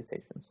of the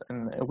realizations,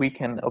 and we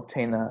can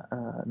obtain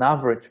an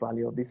average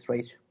value of this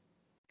ratio.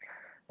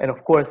 And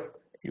of course,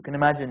 you can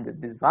imagine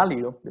that this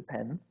value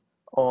depends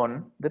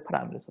on the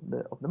parameters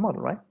of the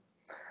model, right?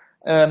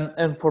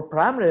 And for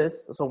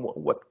parameters, so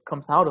what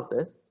comes out of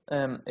this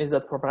is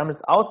that for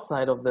parameters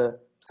outside of the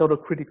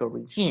pseudo-critical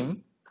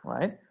regime,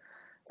 right,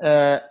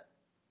 the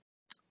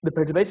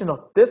perturbation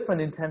of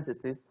different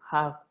intensities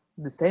have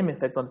the same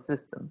effect on the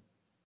system.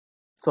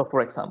 So,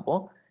 for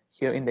example,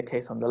 here in the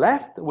case on the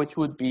left, which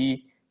would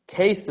be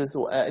cases,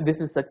 this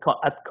is at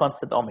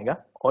constant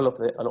omega, all of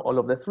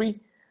the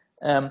three.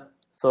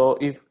 So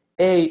if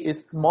A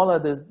is smaller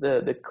than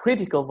the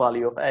critical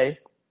value of A,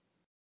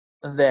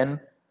 then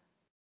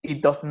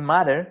it doesn't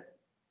matter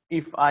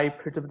if I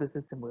perturb the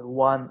system with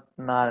 1,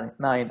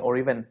 9, or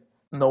even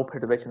no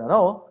perturbation at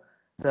all.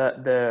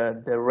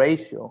 The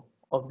ratio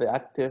of the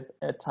active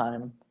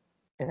time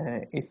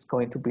is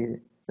going to be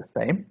the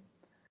same.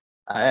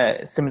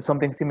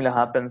 Something similar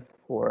happens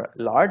for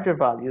larger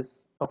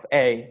values of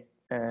A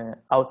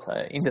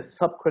outside in the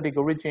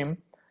subcritical regime,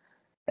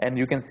 and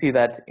you can see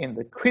that in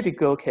the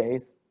critical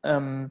case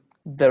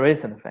there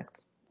is an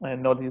effect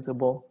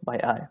noticeable by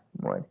I,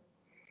 right?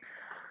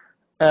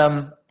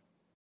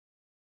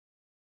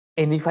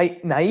 And if I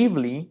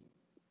naively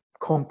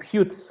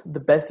compute the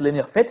best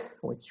linear fit,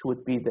 which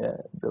would be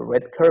the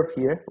red curve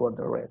here, or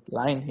the red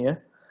line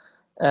here,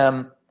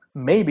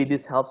 maybe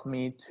this helps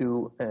me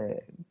to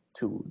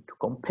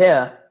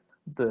compare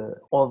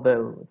all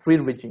the three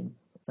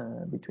regimes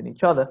between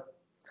each other.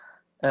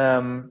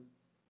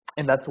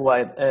 And that's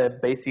why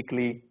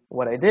basically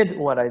what I did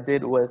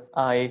was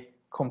I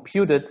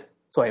computed,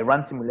 so I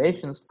ran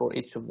simulations for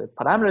each of the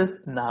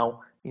parameters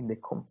now in the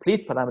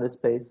complete parameter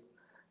space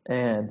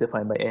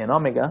defined by A and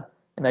omega,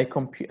 and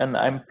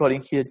I'm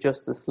plotting here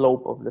just the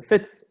slope of the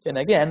fits. And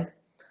again,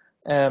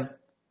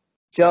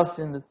 just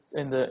in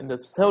the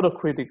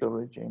pseudo-critical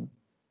regime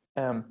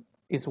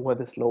is where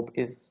the slope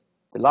is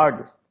the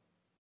largest,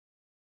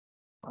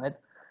 right?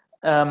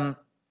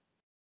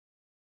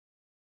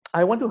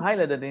 I want to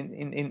highlight that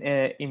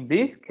in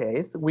this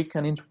case we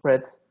can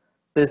interpret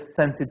this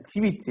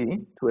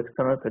sensitivity to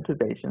external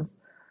perturbations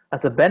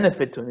as a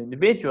benefit to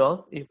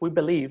individuals if we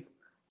believe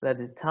that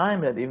the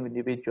time that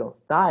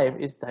individuals dive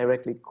is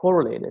directly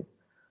correlated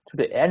to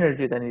the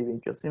energy that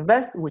individuals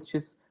invest, which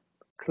is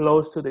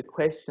close to the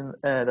question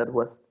that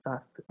was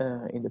asked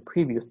in the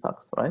previous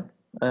talks, right?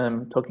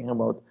 Talking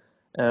about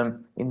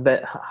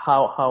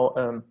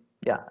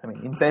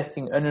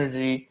investing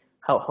energy,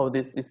 how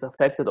this is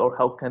affected, or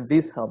how can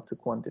this help to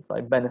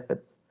quantify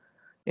benefits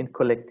in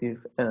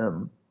collective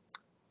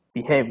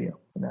behavior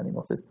in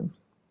animal systems.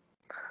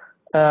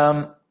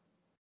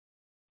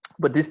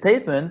 But this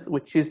statement,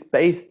 which is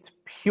based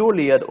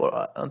purely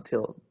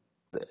until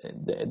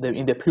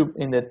in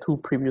the two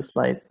previous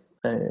slides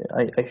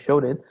I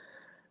showed it,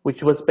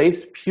 which was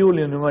based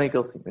purely on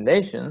numerical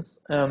simulations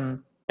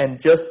and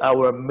just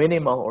our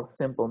minimal or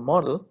simple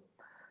model,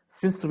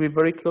 seems to be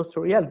very close to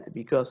reality,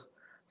 because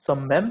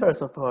some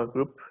members of our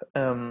group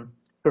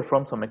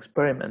performed some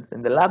experiments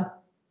in the lab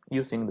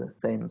using the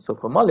same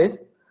sulfur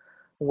mollies,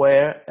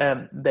 where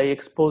they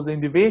exposed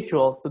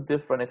individuals to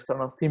different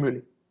external stimuli.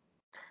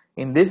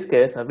 In this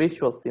case, a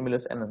visual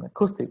stimulus and an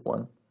acoustic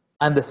one,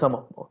 and the sum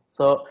of both.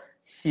 So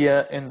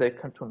here in the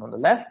cartoon on the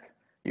left,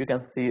 you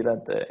can see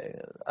that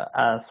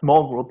a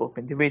small group of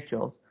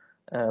individuals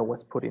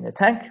was put in a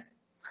tank,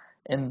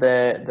 and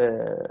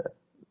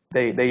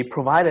they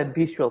provided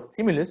visual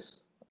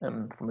stimulus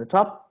from the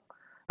top,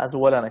 as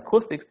well as an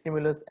acoustic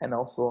stimulus, and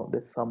also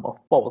the sum of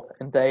both.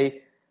 And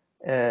they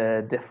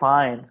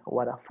defined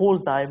what a full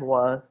dive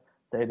was.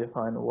 They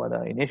defined what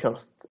an initial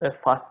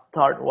fast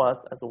start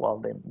was as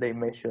well. They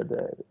measured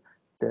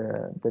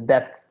the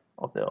depth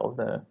of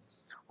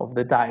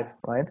the dive,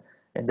 right?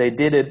 And they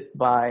did it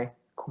by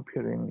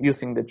computing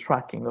using the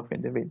tracking of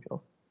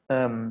individuals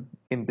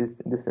in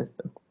this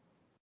system.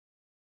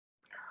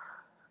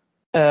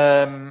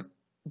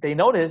 They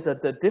noticed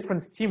that the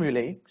different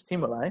stimuli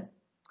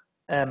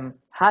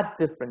had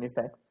different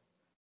effects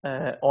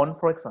on,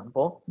 for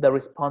example, the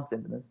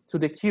responsiveness to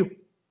the cue,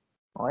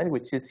 right,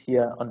 which is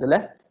here on the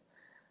left,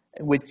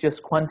 which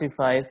just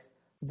quantifies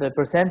the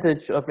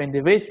percentage of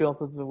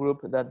individuals of the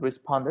group that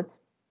responded,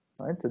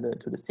 right, to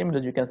the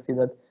stimulus. You can see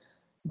that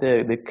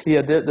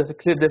there's a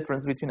clear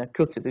difference between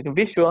acoustic and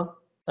visual,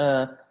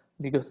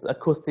 because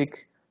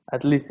acoustic,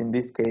 at least in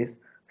this case,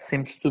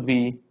 seems to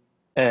be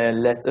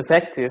less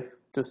effective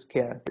to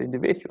scare the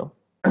individual.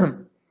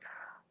 On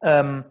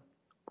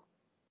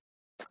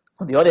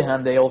the other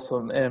hand, they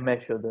also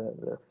measure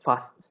the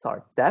fast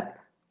start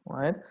depth,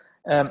 right?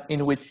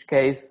 In which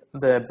case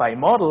the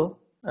bimodal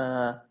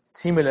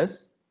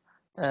stimulus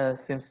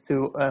seems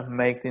to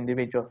make the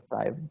individuals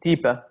dive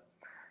deeper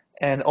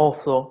and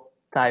also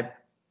dive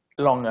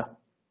longer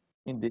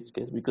in this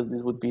case, because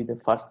this would be the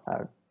fast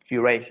start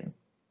duration.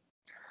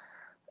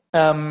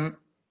 And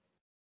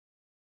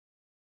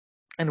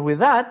with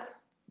that,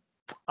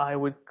 I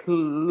would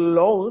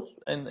close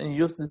and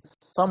use this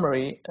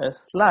summary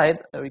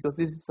slide, because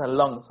this is a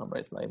long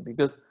summary slide,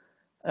 because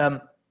in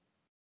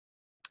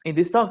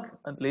this talk,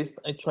 at least,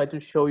 I try to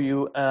show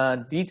you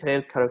a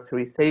detailed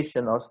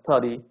characterization or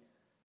study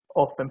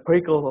of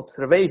empirical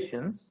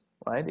observations,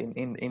 right,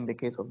 in the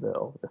case of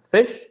the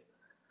fish,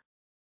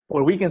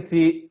 where we can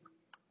see,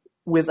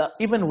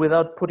 even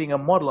without putting a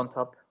model on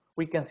top,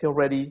 we can see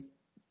already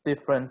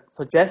different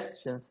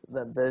suggestions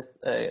that this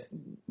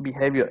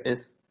behavior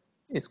is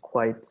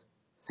quite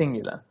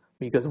singular,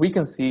 because we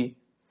can see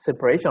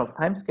separation of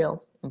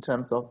timescales in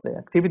terms of the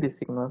activity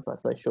signals,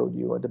 as I showed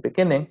you at the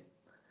beginning,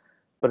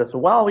 but as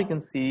well we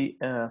can see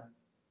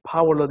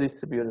power law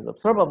distributed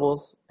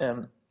observables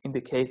in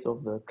the case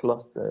of the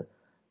cluster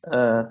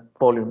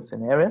volumes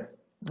and areas,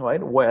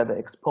 right, where the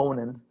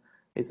exponent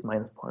is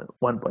minus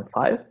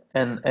 1.5,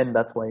 and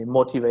that's why it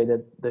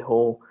motivated the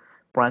whole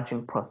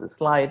branching process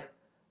slide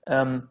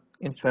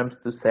in terms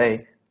to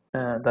say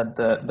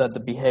that the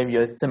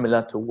behavior is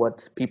similar to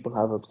what people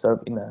have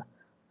observed in a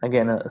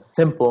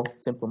simple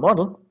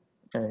model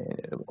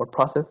or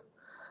process,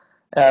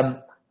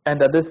 and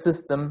that this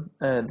system,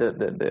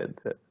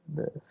 the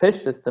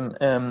fish system,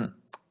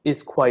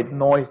 is quite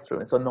noise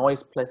driven. So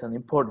noise plays an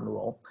important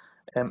role,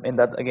 and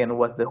that again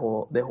was the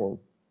whole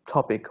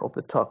topic of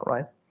the talk,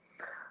 right?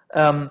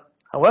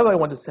 However, I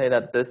want to say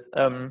that this,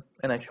 and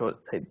I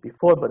should say it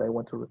before, but I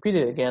want to repeat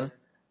it again.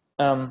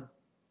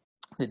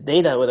 The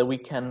data that we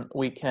can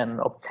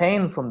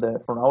obtain from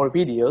our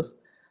videos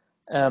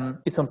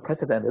is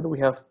unprecedented. We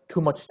have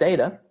too much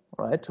data,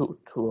 right, to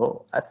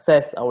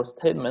assess our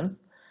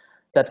statements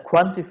that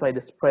quantify the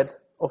spread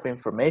of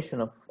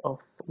information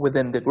of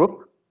within the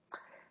group.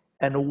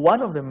 And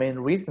one of the main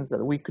reasons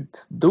that we could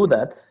do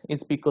that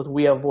is because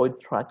we avoid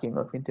tracking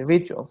of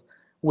individuals,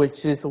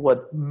 which is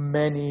what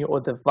many or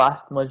the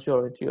vast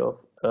majority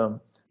of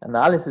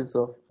analysis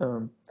of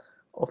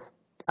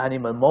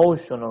animal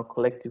motion or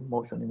collective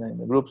motion in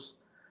animal groups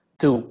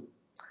do.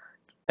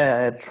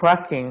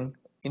 Tracking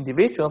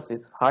individuals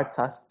is a hard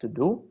task to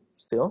do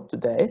still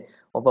today,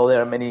 although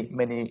there are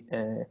many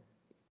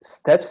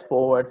steps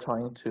forward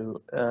trying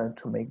to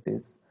make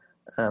this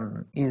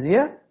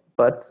easier.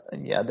 But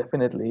yeah,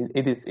 definitely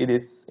it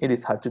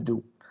is hard to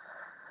do.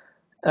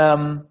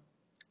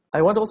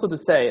 I want also to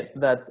say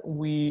that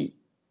we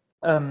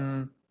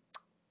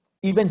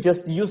even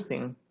just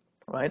using,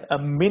 right, a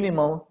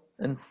minimal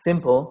and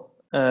simple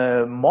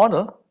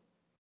model,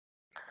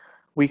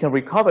 we can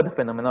recover the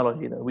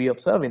phenomenology that we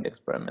observe in the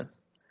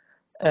experiments,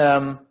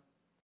 and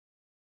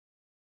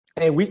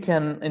we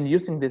can, and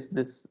using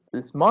this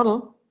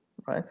model,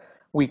 right,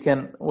 we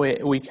can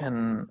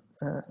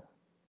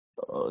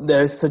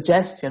there is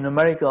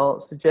numerical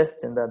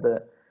suggestion that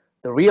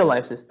the real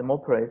life system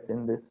operates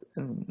in this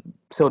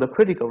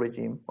pseudo-critical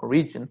regime or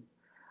region,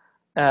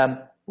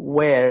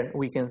 where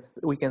we can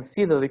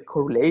see that the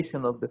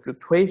correlation of the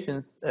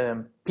fluctuations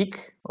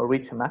peak or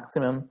reach a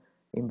maximum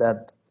in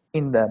that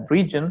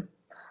region,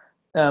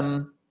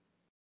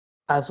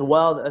 as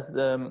well as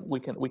we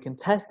can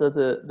test that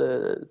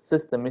the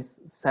system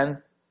is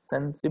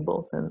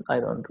sensible.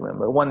 I don't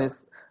remember. One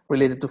is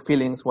related to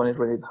feelings. One is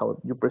related to how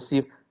you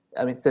perceive.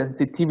 I mean,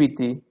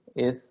 sensitivity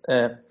is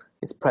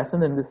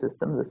present in the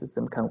system. The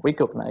system can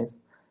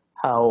recognize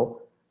how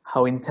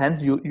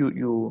intense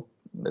the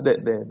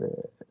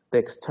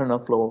external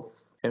flow of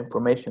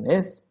information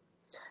is,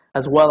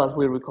 as well as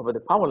we recover the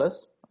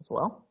powerless as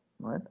well,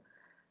 right?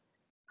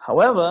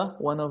 However,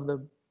 one of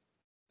the,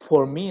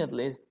 for me at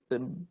least,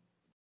 the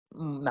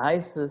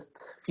nicest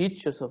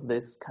features of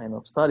this kind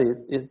of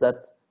studies is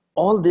that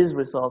all these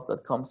results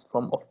that comes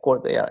from, of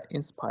course, they are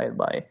inspired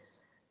by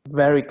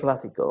very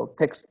classical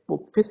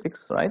textbook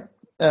physics, right?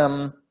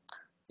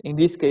 In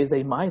this case,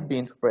 they might be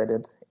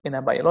interpreted in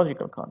a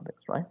biological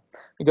context, right?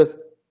 Because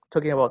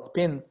talking about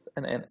spins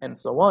and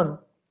so on,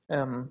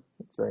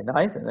 it's very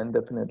nice and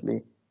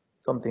definitely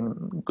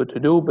something good to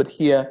do. But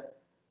here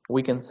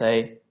we can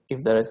say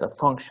if there is a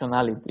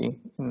functionality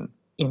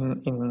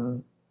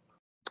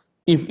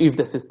if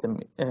the system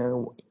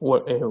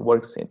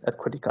works at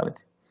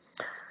criticality.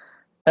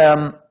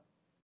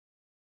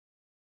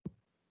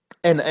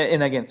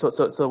 And again,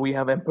 so we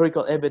have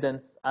empirical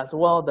evidence as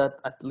well that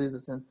at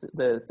least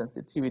the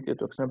sensitivity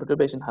to external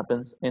perturbation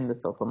happens in the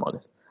sulfur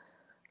mollies.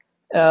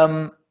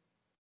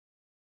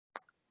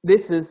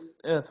 This is,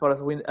 as far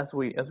as we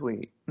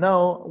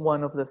know,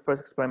 one of the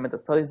first experimental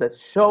studies that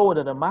show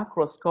that a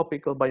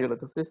macroscopical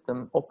biological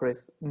system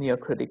operates near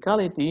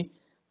criticality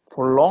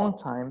for long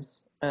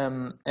times,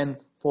 and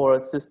for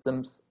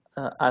systems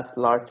as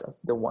large as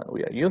the one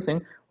we are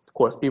using. Of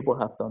course, people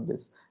have done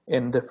this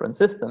in different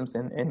systems,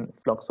 in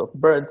flocks of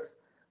birds.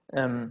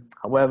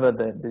 However,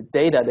 the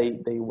data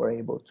they were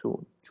able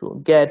to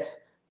get,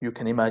 you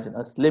can imagine,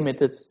 as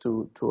limited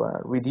to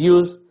a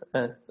reduced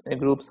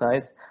group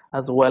size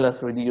as well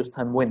as reduced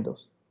time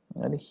windows.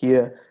 And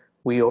here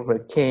we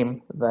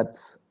overcame that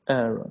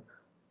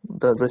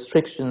the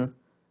restriction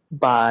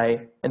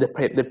by, and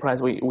the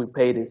price we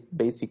paid is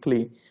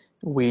basically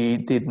we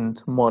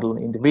didn't model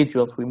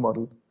individuals, we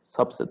modeled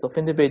subsets of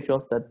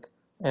individuals that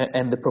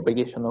and the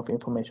propagation of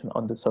information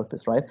on the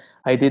surface, right?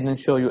 I didn't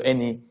show you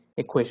any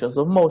equations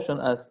of motion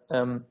as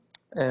in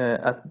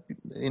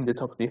the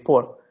talk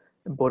before,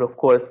 but of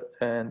course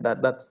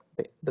that's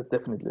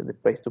definitely the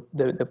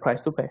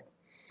price to pay.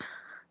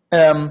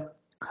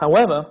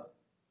 However,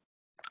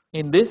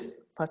 in this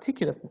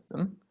particular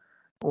system,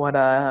 what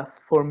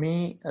for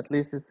me at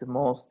least is the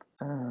most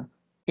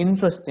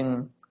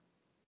interesting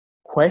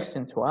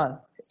question to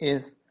ask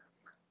is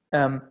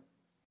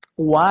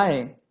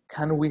why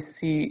can we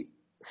see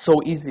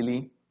so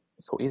easily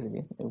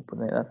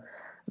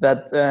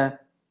that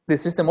the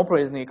system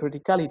operates near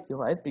criticality,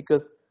 right?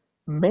 Because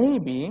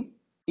maybe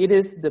it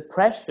is the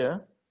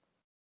pressure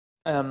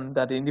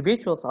that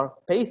individuals are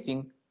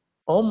facing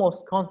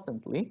almost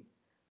constantly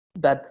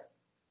that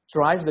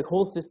drives the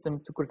whole system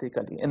to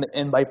criticality.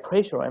 And by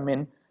pressure, I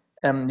mean,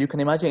 you can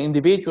imagine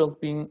individuals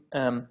being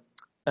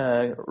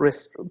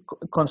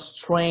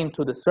constrained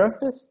to the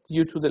surface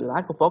due to the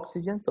lack of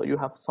oxygen. So you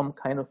have some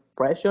kind of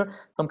pressure,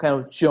 some kind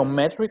of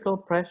geometrical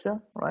pressure,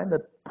 right,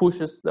 that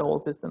pushes the whole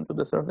system to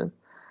the surface.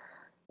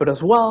 But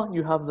as well,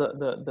 you have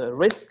the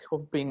risk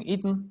of being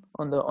eaten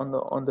on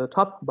the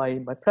top by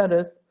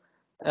predators,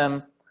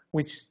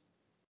 which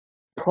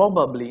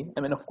probably,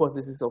 I mean, of course,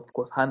 this is of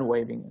course hand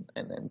waving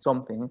and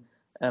something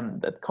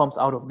that comes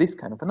out of this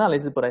kind of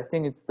analysis. But I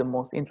think it's the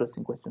most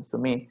interesting questions to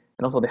me,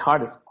 and also the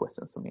hardest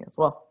questions to me as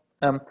well.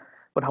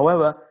 But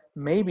however,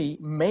 maybe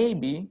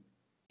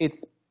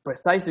it's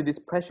precisely this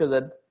pressure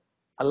that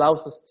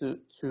allows us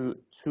to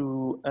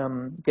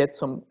get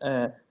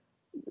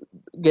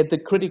the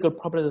critical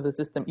properties of the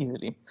system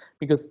easily,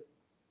 because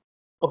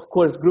of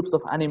course groups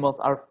of animals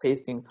are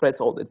facing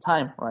threats all the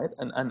time, right?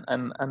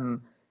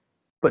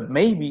 But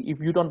maybe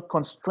if you don't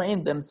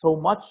constrain them so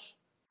much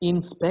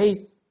in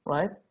space,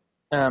 right?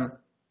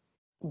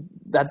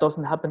 That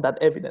doesn't happen that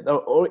evident,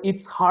 or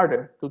it's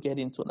harder to get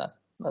into that.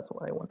 That's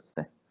what I want to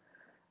say.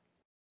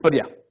 But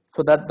yeah,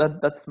 so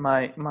that's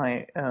my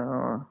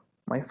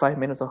 5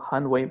 minutes of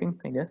hand waving,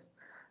 I guess.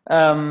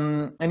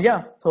 And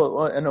yeah,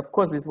 so and of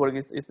course this work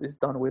is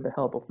done with the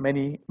help of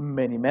many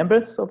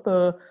members of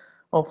the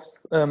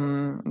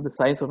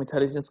science of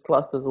intelligence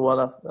cluster, as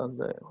well as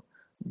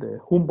the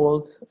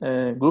Humboldt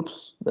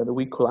groups that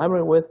we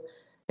collaborate with.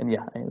 And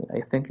yeah,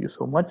 I thank you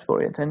so much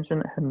for your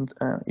attention. And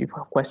if you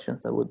have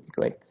questions, that would be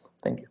great.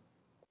 Thank you.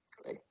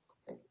 Great.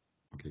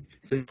 Okay,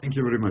 thank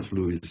you very much,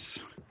 Luis.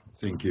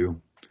 Thank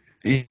you.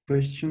 Any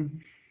question?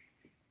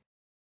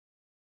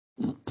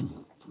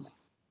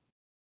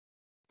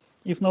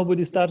 If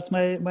nobody starts,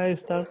 may I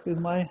start with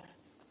my?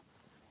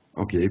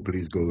 Okay,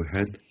 please go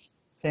ahead.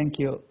 Thank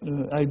you.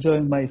 I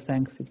joined my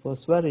thanks. It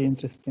was very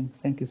interesting.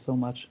 Thank you so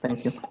much.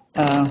 Thank you.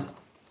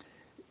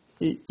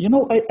 You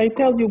know, I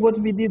tell you what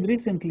we did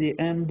recently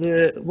and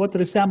what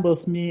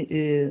resembles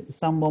me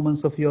some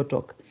moments of your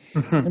talk.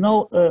 You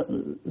know,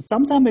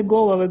 some time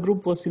ago our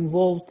group was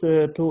involved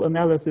to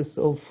analysis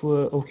of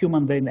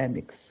human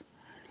dynamics.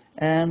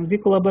 And we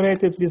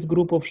collaborated with a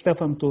group of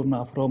Stefan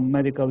Turna from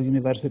Medical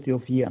University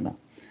of Vienna.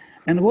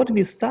 And what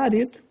we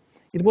studied,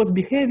 it was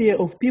behavior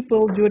of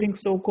people during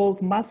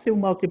so-called massive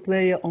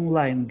multiplayer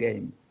online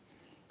game.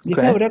 We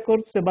have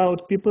records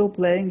about people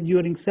playing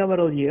during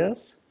several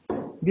years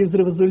with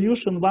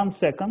resolution 1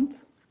 second,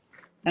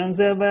 and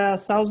there were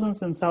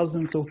thousands and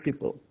thousands of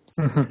people.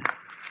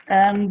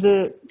 And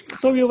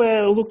so we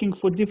were looking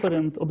for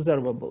different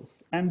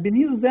observables. And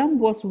beneath them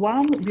was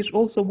one which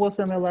also was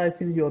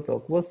analyzed in your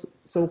talk, was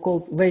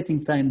so-called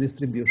waiting time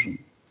distribution.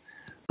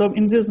 So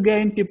in this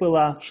game, people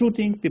are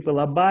shooting, people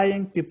are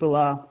buying, people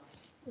are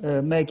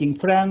making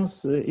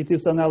friends. It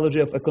is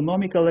analogy of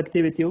economical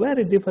activity,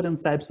 very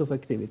different types of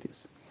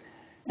activities.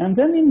 And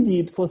then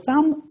indeed, for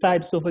some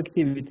types of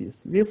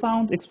activities, we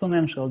found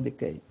exponential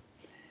decay.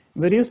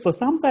 Whereas for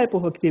some type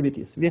of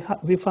activities,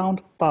 we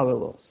found power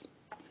loss.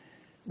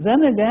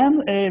 Then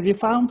again, we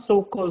found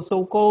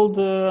so-called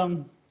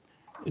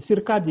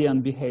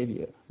circadian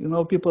behavior. You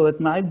know, people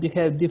at night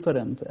behave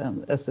different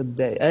as at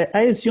day.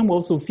 I assume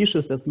also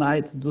fishes at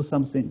night do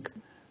something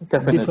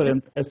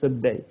different as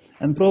at day.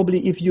 And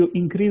probably if you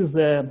increase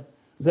the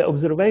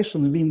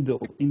observation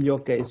window in your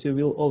case, you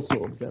will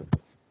also observe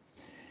this.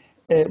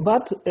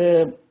 But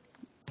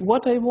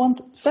what I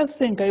want, first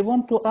thing, I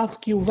want to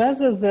ask you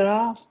whether there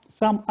are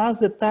some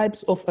other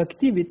types of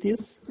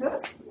activities,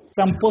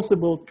 some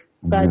possible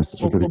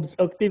types of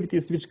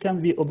activities which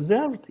can be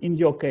observed in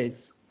your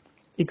case,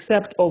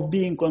 except of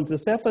being on the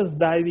surface,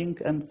 diving,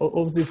 and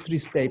of this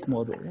three-state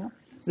model. Yeah?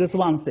 That's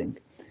one thing.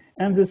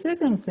 And the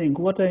second thing,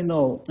 what I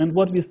know, and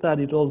what we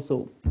studied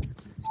also,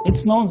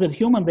 it's known that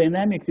human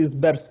dynamics is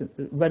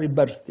very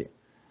bursty.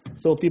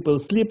 So people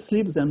sleep,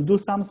 then do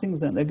something,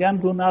 then again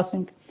do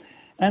nothing.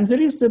 And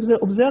there is the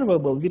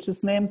observable, which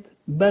is named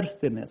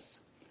burstiness.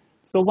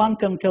 So one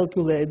can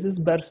calculate this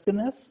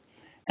burstiness.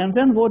 And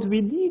then what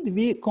we did,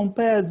 we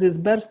compared this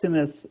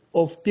burstiness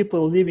of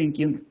people living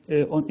in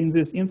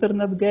this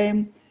internet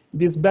game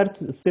with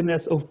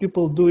burstiness of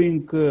people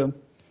doing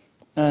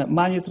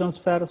money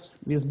transfers,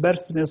 with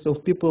burstiness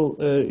of people,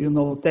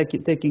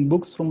 taking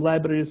books from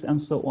libraries and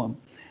so on.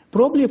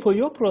 Probably for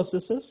your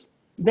processes,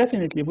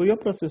 definitely for your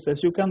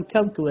processes, you can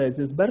calculate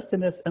this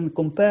burstiness and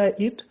compare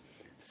it,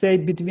 say,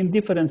 between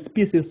different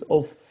species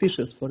of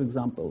fishes, for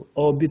example,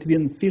 or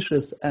between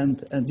fishes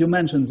and you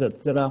mentioned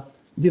that there are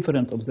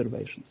different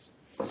observations.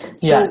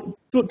 Yeah.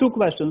 So two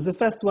questions. The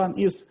first one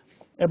is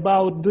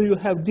about, do you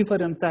have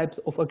different types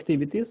of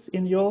activities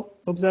in your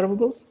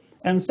observables?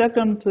 And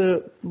second,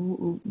 are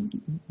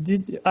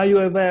you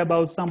aware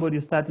about somebody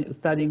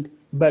studying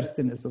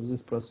burstiness of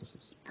these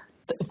processes?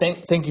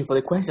 Thank you for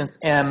the questions.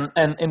 And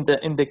in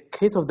the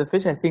case of the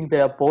fish, I think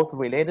they are both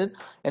related.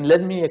 And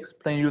let me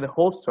explain you the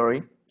whole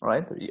story,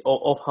 right,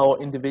 of how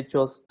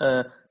individuals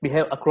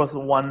behave across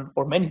one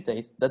or many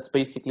days. That's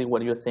basically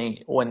what you're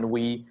saying when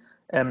we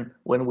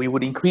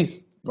would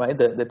increase, right,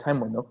 the time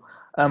window.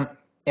 And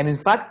in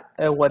fact,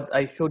 what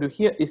I showed you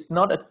here is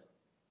not a,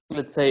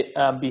 let's say,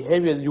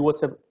 behavior you would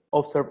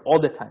observe all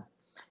the time.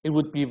 It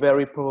would be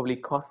very probably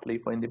costly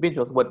for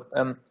individuals.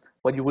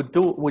 What you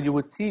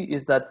would see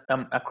is that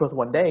across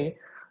one day,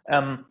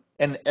 and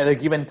at a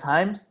given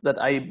times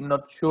that I'm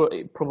not sure,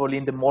 probably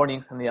in the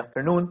mornings and the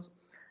afternoons,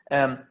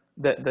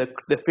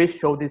 the fish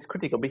show this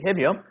critical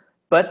behavior.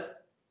 But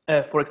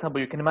for example,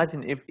 you can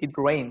imagine if it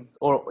rains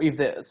or if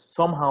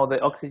somehow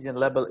the oxygen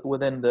level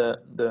within the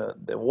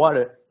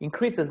water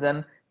increases,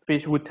 then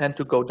fish would tend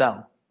to go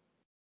down.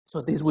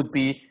 So this would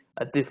be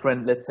a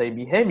different, let's say,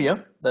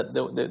 behavior that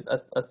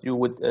as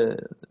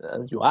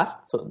you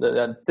asked. So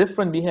there are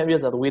different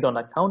behaviors that we don't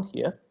account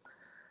here,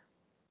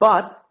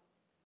 but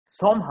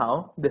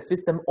somehow the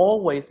system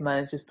always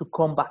manages to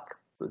come back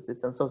to the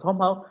system. So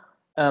somehow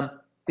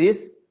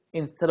this,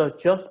 instead of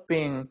just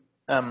being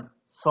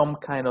some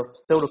kind of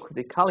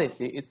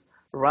pseudo-criticality, it's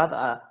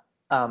rather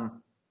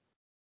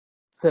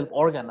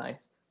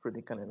self-organized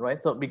criticality, right?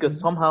 So because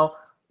somehow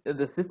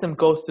the system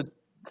goes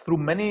through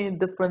many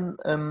different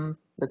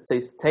let's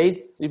say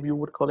states, if you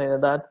would call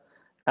it that,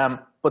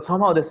 but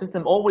somehow the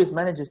system always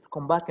manages to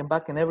come back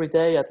and every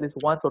day, at least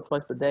once or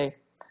twice per day,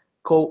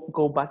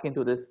 go back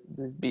into this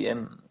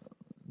BM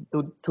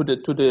to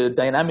the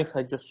dynamics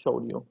I just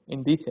showed you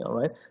in detail,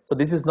 right? So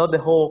this is not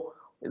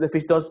the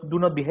fish do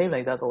not behave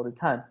like that all the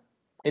time.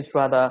 It's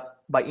rather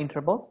by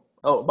intervals,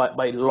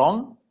 by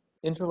long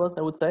intervals,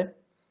 I would say,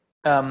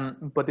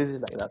 but this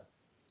is like that.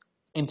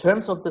 In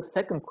terms of the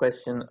second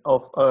question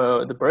of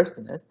the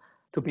burstiness,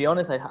 to be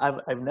honest,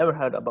 I've never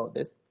heard about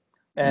this,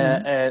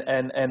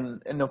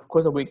 and of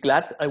course I would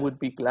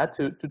be glad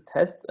to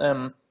test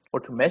or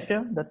to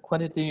measure that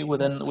quantity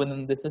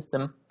within the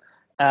system.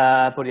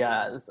 But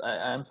yeah,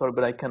 I'm sorry,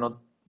 but I cannot.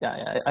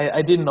 Yeah,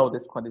 I didn't know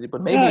this quantity,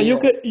 but maybe you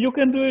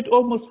can do it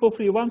almost for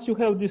free. Once you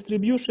have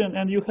distribution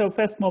and you have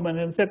first moment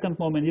and second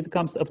moment, it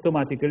comes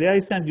automatically. I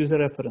send you the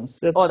reference.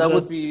 That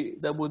would be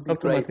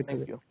great.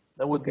 Thank you.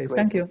 That would be great.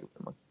 Thank you.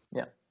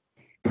 Yeah.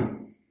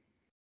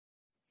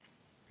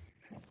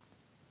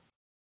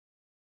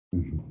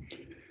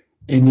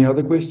 Any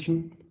other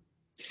question?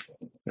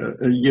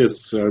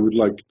 Yes, I would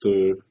like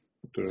to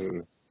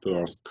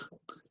ask.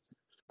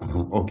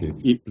 Okay.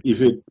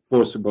 If it's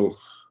possible.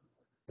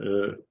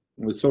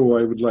 So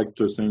I would like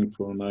to thank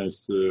for a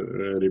nice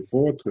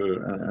report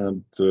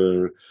and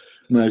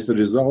nice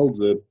results.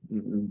 That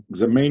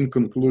the main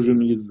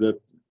conclusion is that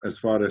as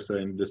far as I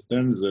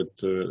understand, that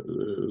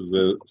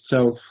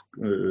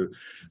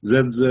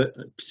that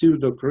the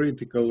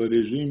pseudo-critical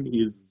regime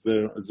is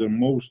the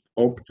most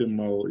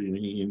optimal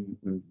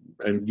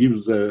and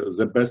gives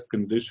the best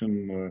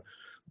condition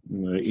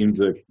in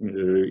the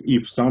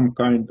if some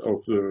kind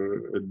of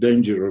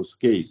dangerous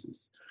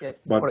cases. Yes,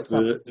 but for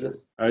example,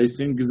 yes. I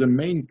think the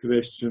main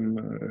question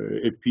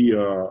appear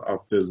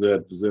after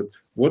that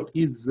what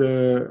is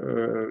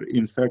the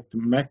in fact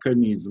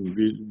mechanism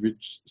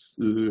which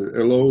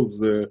allows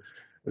the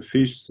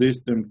fish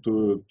system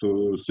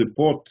to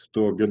support,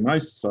 to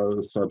organize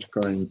such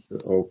kind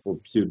of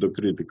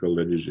pseudo-critical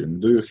regime.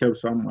 Do you have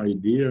some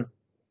idea?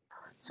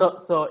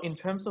 So in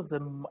terms of the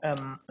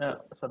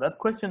so that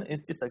question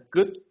is a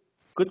good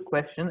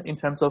question in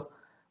terms of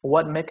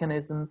what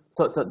mechanisms.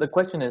 So the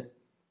question is,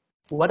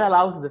 what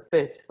allows the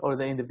fish or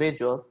the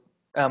individuals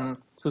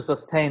to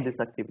sustain this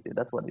activity?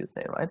 That's what you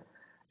say, right?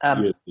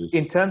 Yes.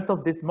 In terms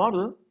of this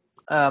model,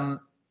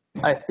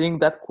 I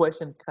think that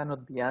question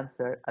cannot be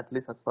answered, at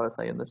least as far as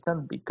I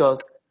understand, because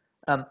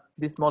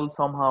this model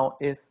somehow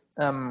is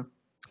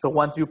so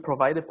once you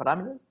provide the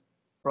parameters,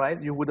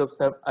 right, you would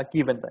observe a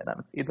given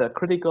dynamics, either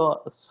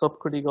critical,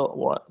 subcritical,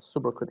 or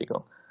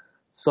supercritical.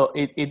 So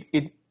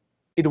it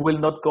will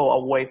not go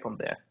away from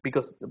there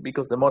because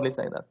the model is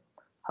like that.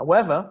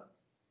 However,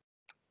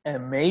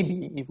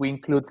 maybe if we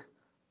include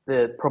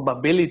the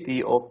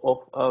probability of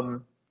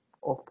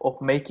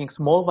making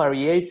small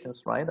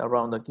variations, right,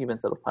 around a given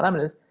set of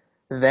parameters,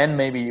 then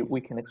maybe we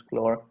can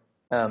explore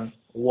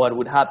what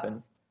would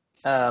happen.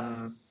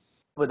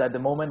 But at the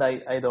moment,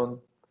 I don't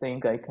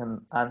think I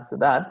can answer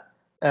that.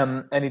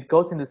 And it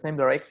goes in the same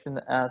direction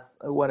as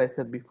what I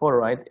said before,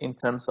 right? In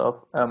terms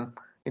of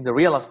in the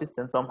real life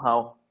system,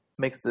 somehow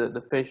makes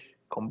the fish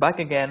come back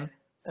again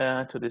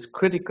to this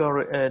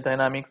critical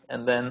dynamics,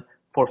 and then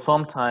for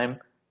some time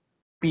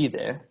be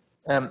there.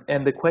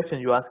 And the question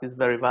you ask is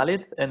very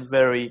valid and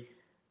very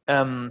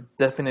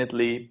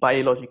definitely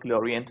biologically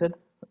oriented.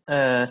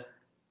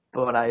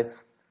 But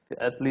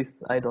at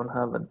least I don't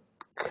have a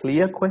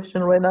clear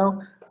question right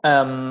now.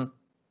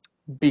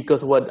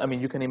 Because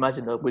you can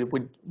imagine that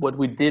what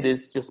we did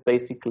is just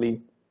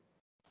basically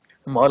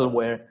a model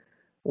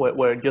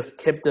where just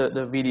kept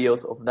the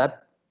videos of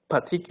that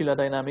particular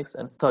dynamics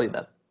and study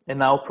that. And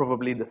now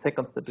probably the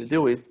second step to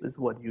do is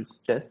what you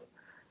suggest.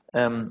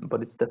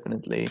 But it's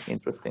definitely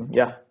interesting.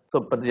 Yeah. So,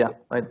 but yeah,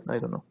 I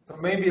don't know. So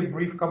maybe a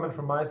brief comment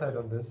from my side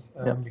on this.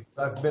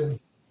 I've been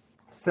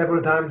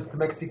several times to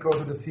Mexico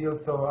to the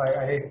field, so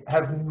I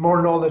have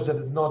more knowledge that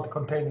is not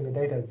contained in the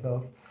data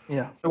itself.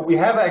 Yeah. So we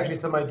have actually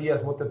some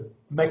ideas what the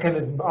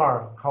mechanisms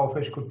are, how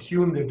fish could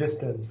tune their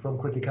distance from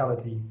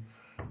criticality.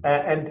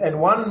 And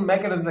one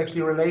mechanism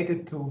actually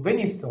related to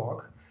Vinny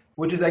stock,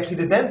 which is actually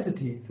the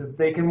density, so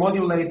they can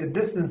modulate the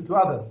distance to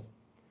others.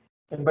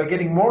 And by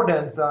getting more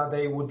denser,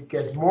 they would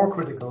get more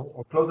critical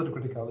or closer to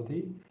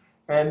criticality.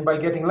 And by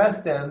getting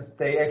less dense,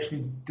 they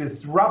actually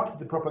disrupt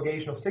the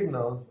propagation of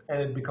signals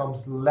and it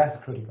becomes less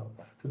critical.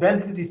 So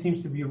density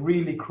seems to be a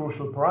really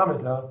crucial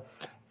parameter.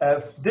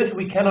 This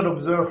we cannot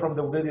observe from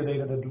the video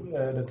data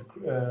that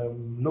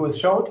Louis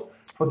showed.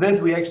 For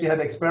this, we actually had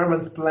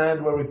experiments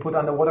planned where we put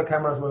underwater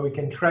cameras where we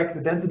can track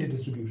the density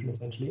distribution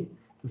essentially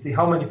to see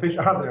how many fish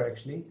are there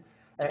actually.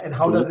 And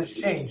how does it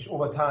change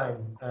over time?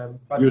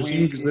 You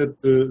think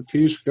that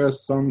fish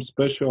has some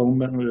special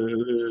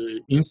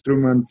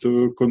instrument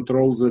to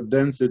control the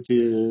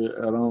density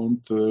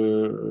around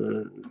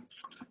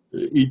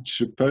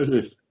each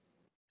fish?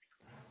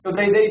 So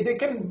they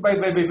can, by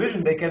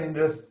vision, they can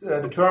just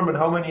determine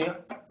how many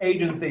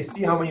agents they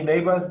see, how many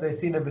neighbors they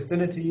see in the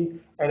vicinity,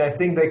 and I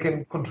think they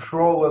can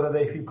control whether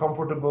they feel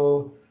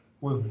comfortable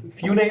with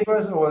few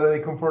neighbors or whether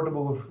they're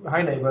comfortable with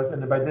high neighbors,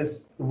 and by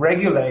this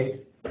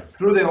regulate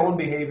through their own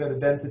behavior the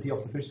density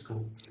of the fish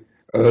school.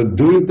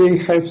 Do they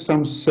have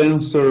some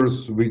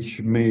sensors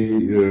which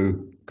may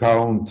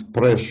count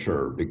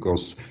pressure?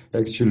 Because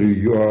actually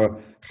you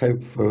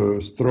have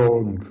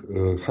strong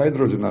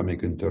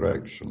hydrodynamic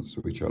interactions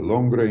which are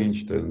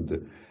long-ranged,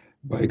 and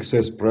by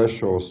excess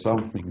pressure or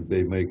something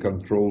they may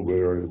control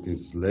where it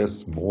is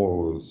less,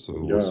 more.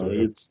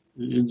 It's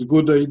a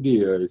good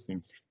idea, I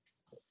think.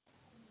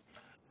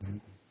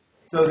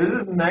 So this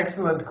is an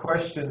excellent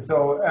question.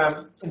 So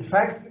in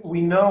fact, we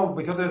know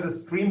because there's a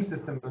stream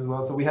system as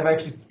well, so we have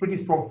actually pretty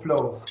strong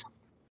flows.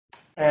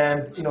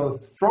 And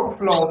strong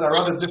flows are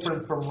rather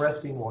different from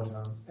resting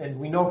water. And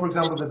we know, for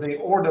example, that they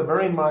order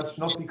very much,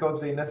 not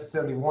because they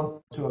necessarily want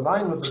to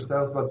align with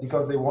themselves, but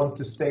because they want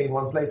to stay in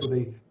one place, so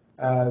they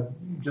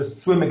just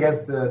swim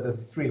against the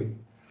stream.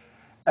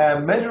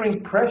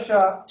 Measuring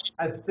pressure,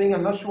 I think,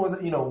 I'm not sure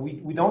that,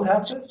 we don't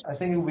have this. I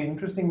think it would be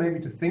interesting maybe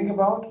to think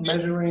about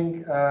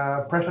measuring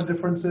pressure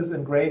differences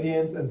and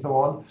gradients and so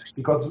on,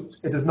 because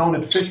it is known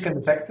that fish can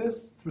detect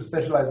this through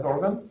specialized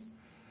organs.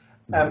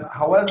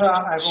 However,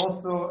 I'm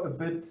also a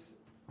bit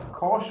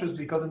cautious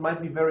because it might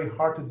be very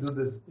hard to do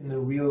this in a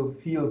real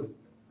field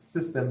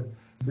system.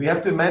 So you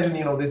have to imagine,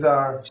 it's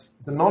a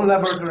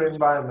non-laboratory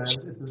environment.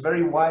 It's a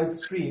very wide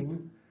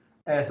stream.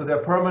 So there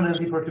are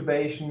permanently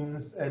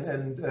perturbations,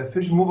 and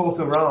fish move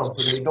also around,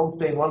 so they don't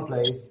stay in one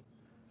place.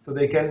 So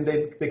they can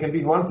be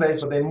in one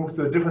place, but they move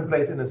to a different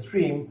place in a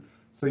stream.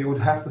 So you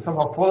would have to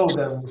somehow follow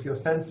them with your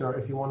sensor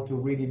if you want to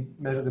really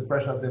measure the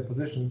pressure at their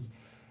positions.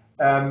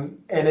 And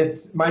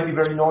it might be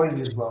very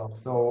noisy as well.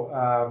 So,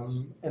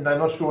 and I'm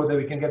not sure that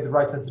we can get the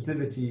right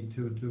sensitivity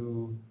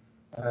to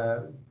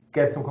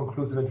get some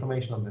conclusive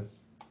information on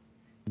this.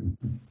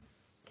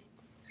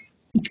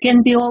 It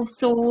can be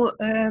also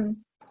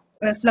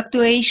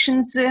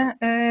fluctuations,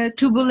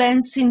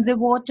 turbulence in the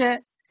water,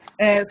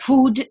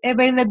 food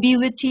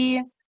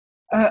availability,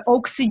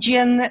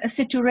 oxygen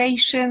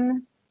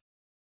saturation,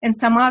 and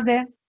some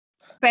other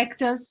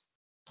factors.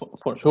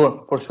 For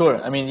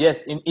sure. I mean,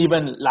 yes, in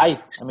even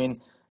light. I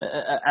mean,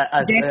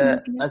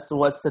 as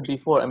was said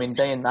before. I mean,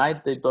 day and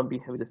night they don't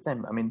behave the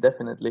same. I mean,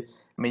 definitely.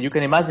 I mean, you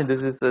can imagine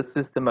this is a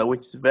system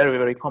which is very,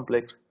 very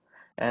complex.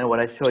 And what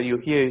I show you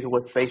here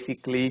was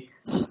basically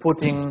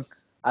putting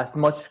as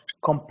much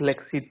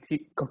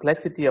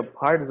complexity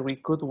apart as we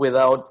could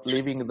without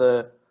leaving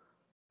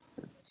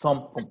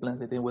some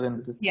complexity within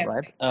the system,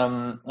 right?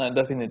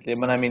 Definitely.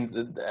 But I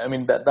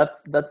mean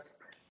that's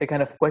the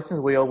kind of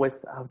questions we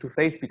always have to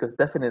face, because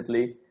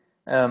definitely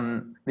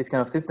these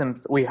kind of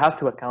systems we have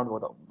to account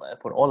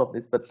for all of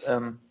this. But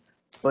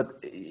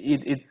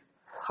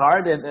it's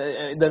hard,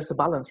 and there's a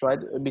balance, right,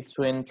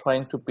 between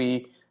trying to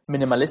be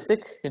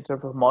minimalistic in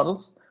terms of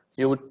models.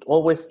 You would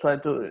always try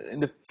to, in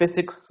the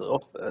physics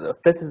of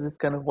physicist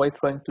kind of way,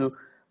 trying to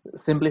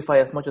simplify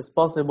as much as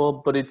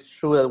possible. But it's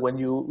true that when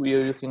we are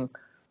using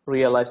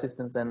real life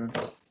systems, then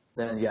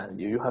yeah,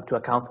 you have to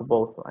account for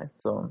both, right?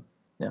 So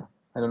yeah,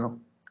 I don't know.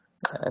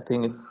 I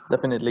think it's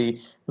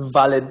definitely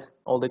valid,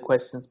 all the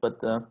questions,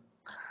 but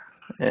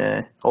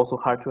also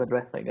hard to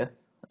address, I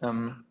guess.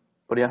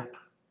 But yeah.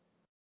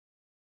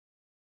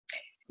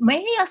 May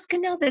I ask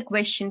another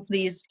question,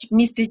 please,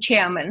 Mr.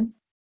 Chairman?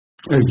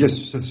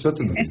 Yes,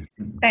 certainly.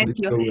 Thank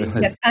you.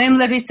 Yes, I am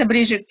Larissa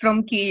Brizhik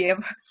from Kiev.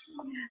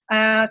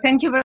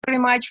 Thank you very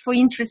much for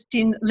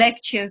interesting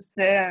lectures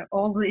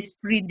all these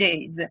 3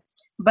 days.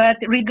 But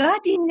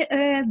regarding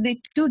the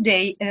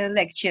today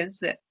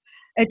lectures,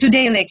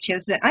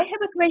 I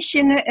have a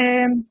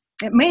question.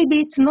 Maybe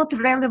it's not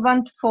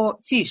relevant for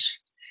fish,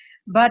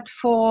 but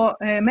for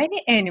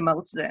many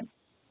animals,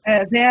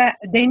 their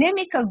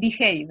dynamical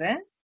behavior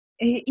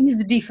is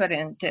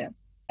different.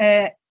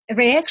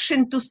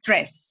 Reaction to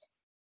stress.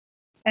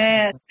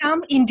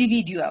 Some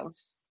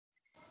individuals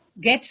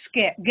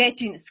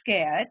getting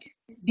scared,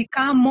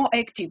 become more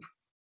active,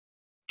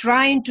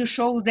 trying to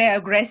show their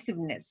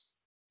aggressiveness.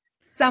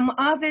 Some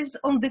others,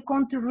 on the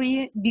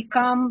contrary,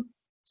 become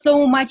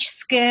so much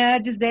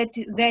scared that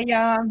they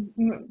are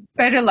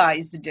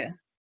paralyzed.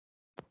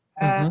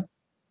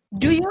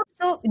 Do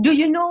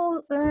you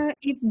know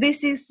if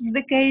this is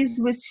the case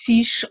with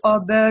fish or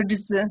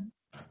birds?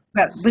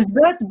 Well, with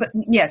birds, but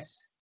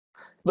yes.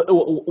 But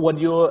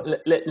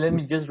let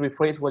me just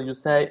rephrase what you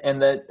say,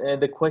 and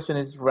the question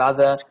is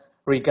rather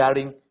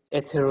regarding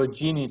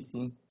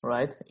heterogeneity,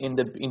 right, in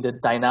the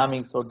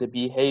dynamics or the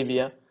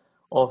behavior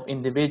of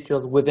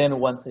individuals within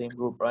one same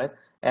group, right?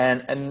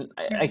 And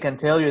I can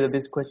tell you that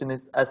this question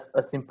is as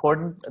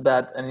important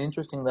and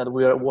interesting that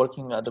we are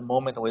working at the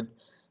moment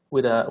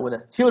with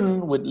a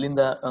student, with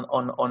Linda,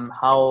 on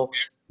how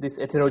this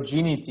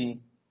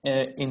heterogeneity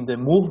in the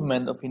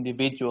movement of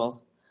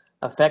individuals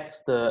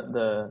affects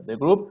the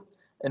group.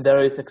 And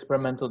there is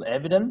experimental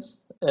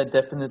evidence,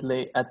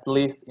 definitely, at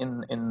least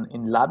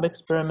in lab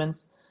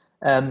experiments.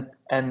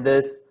 And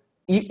this,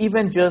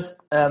 even just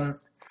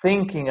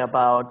thinking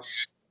about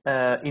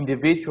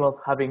individuals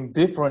having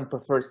different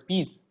preferred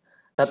speeds,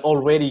 that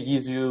already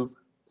gives you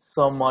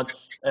so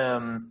much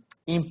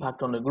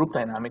impact on the group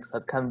dynamics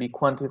that can be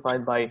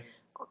quantified by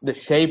the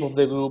shape of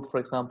the group. For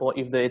example,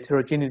 if the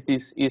heterogeneity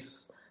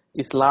is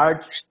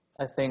large,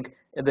 I think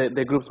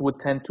the groups would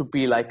tend to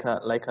be like an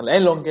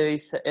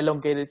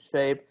elongated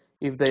shape.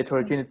 If the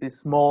heterogeneity is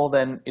small,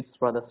 then it's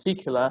rather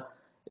circular.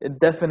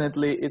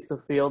 Definitely, it's a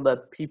field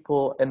that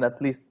people, and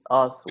at least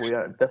us, we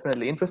are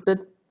definitely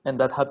interested, and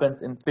that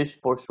happens in fish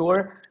for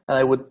sure. And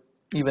I would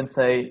even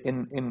say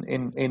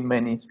in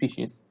many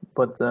species.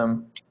 But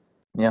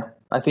yeah,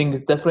 I think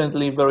it's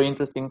definitely a very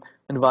interesting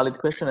and valid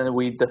question, and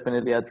we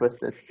definitely address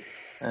this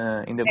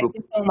in the group.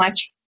 Thank you so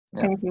much.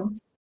 Yeah. Thank you.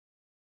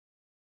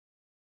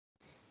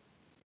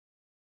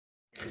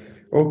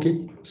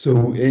 Okay,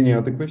 so any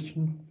other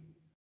question?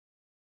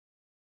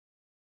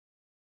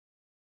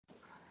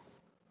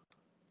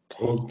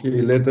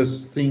 Okay, let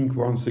us think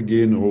once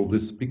again all the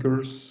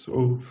speakers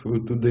of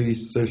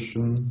today's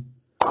session.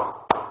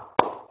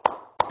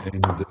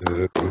 And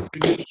we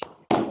finish.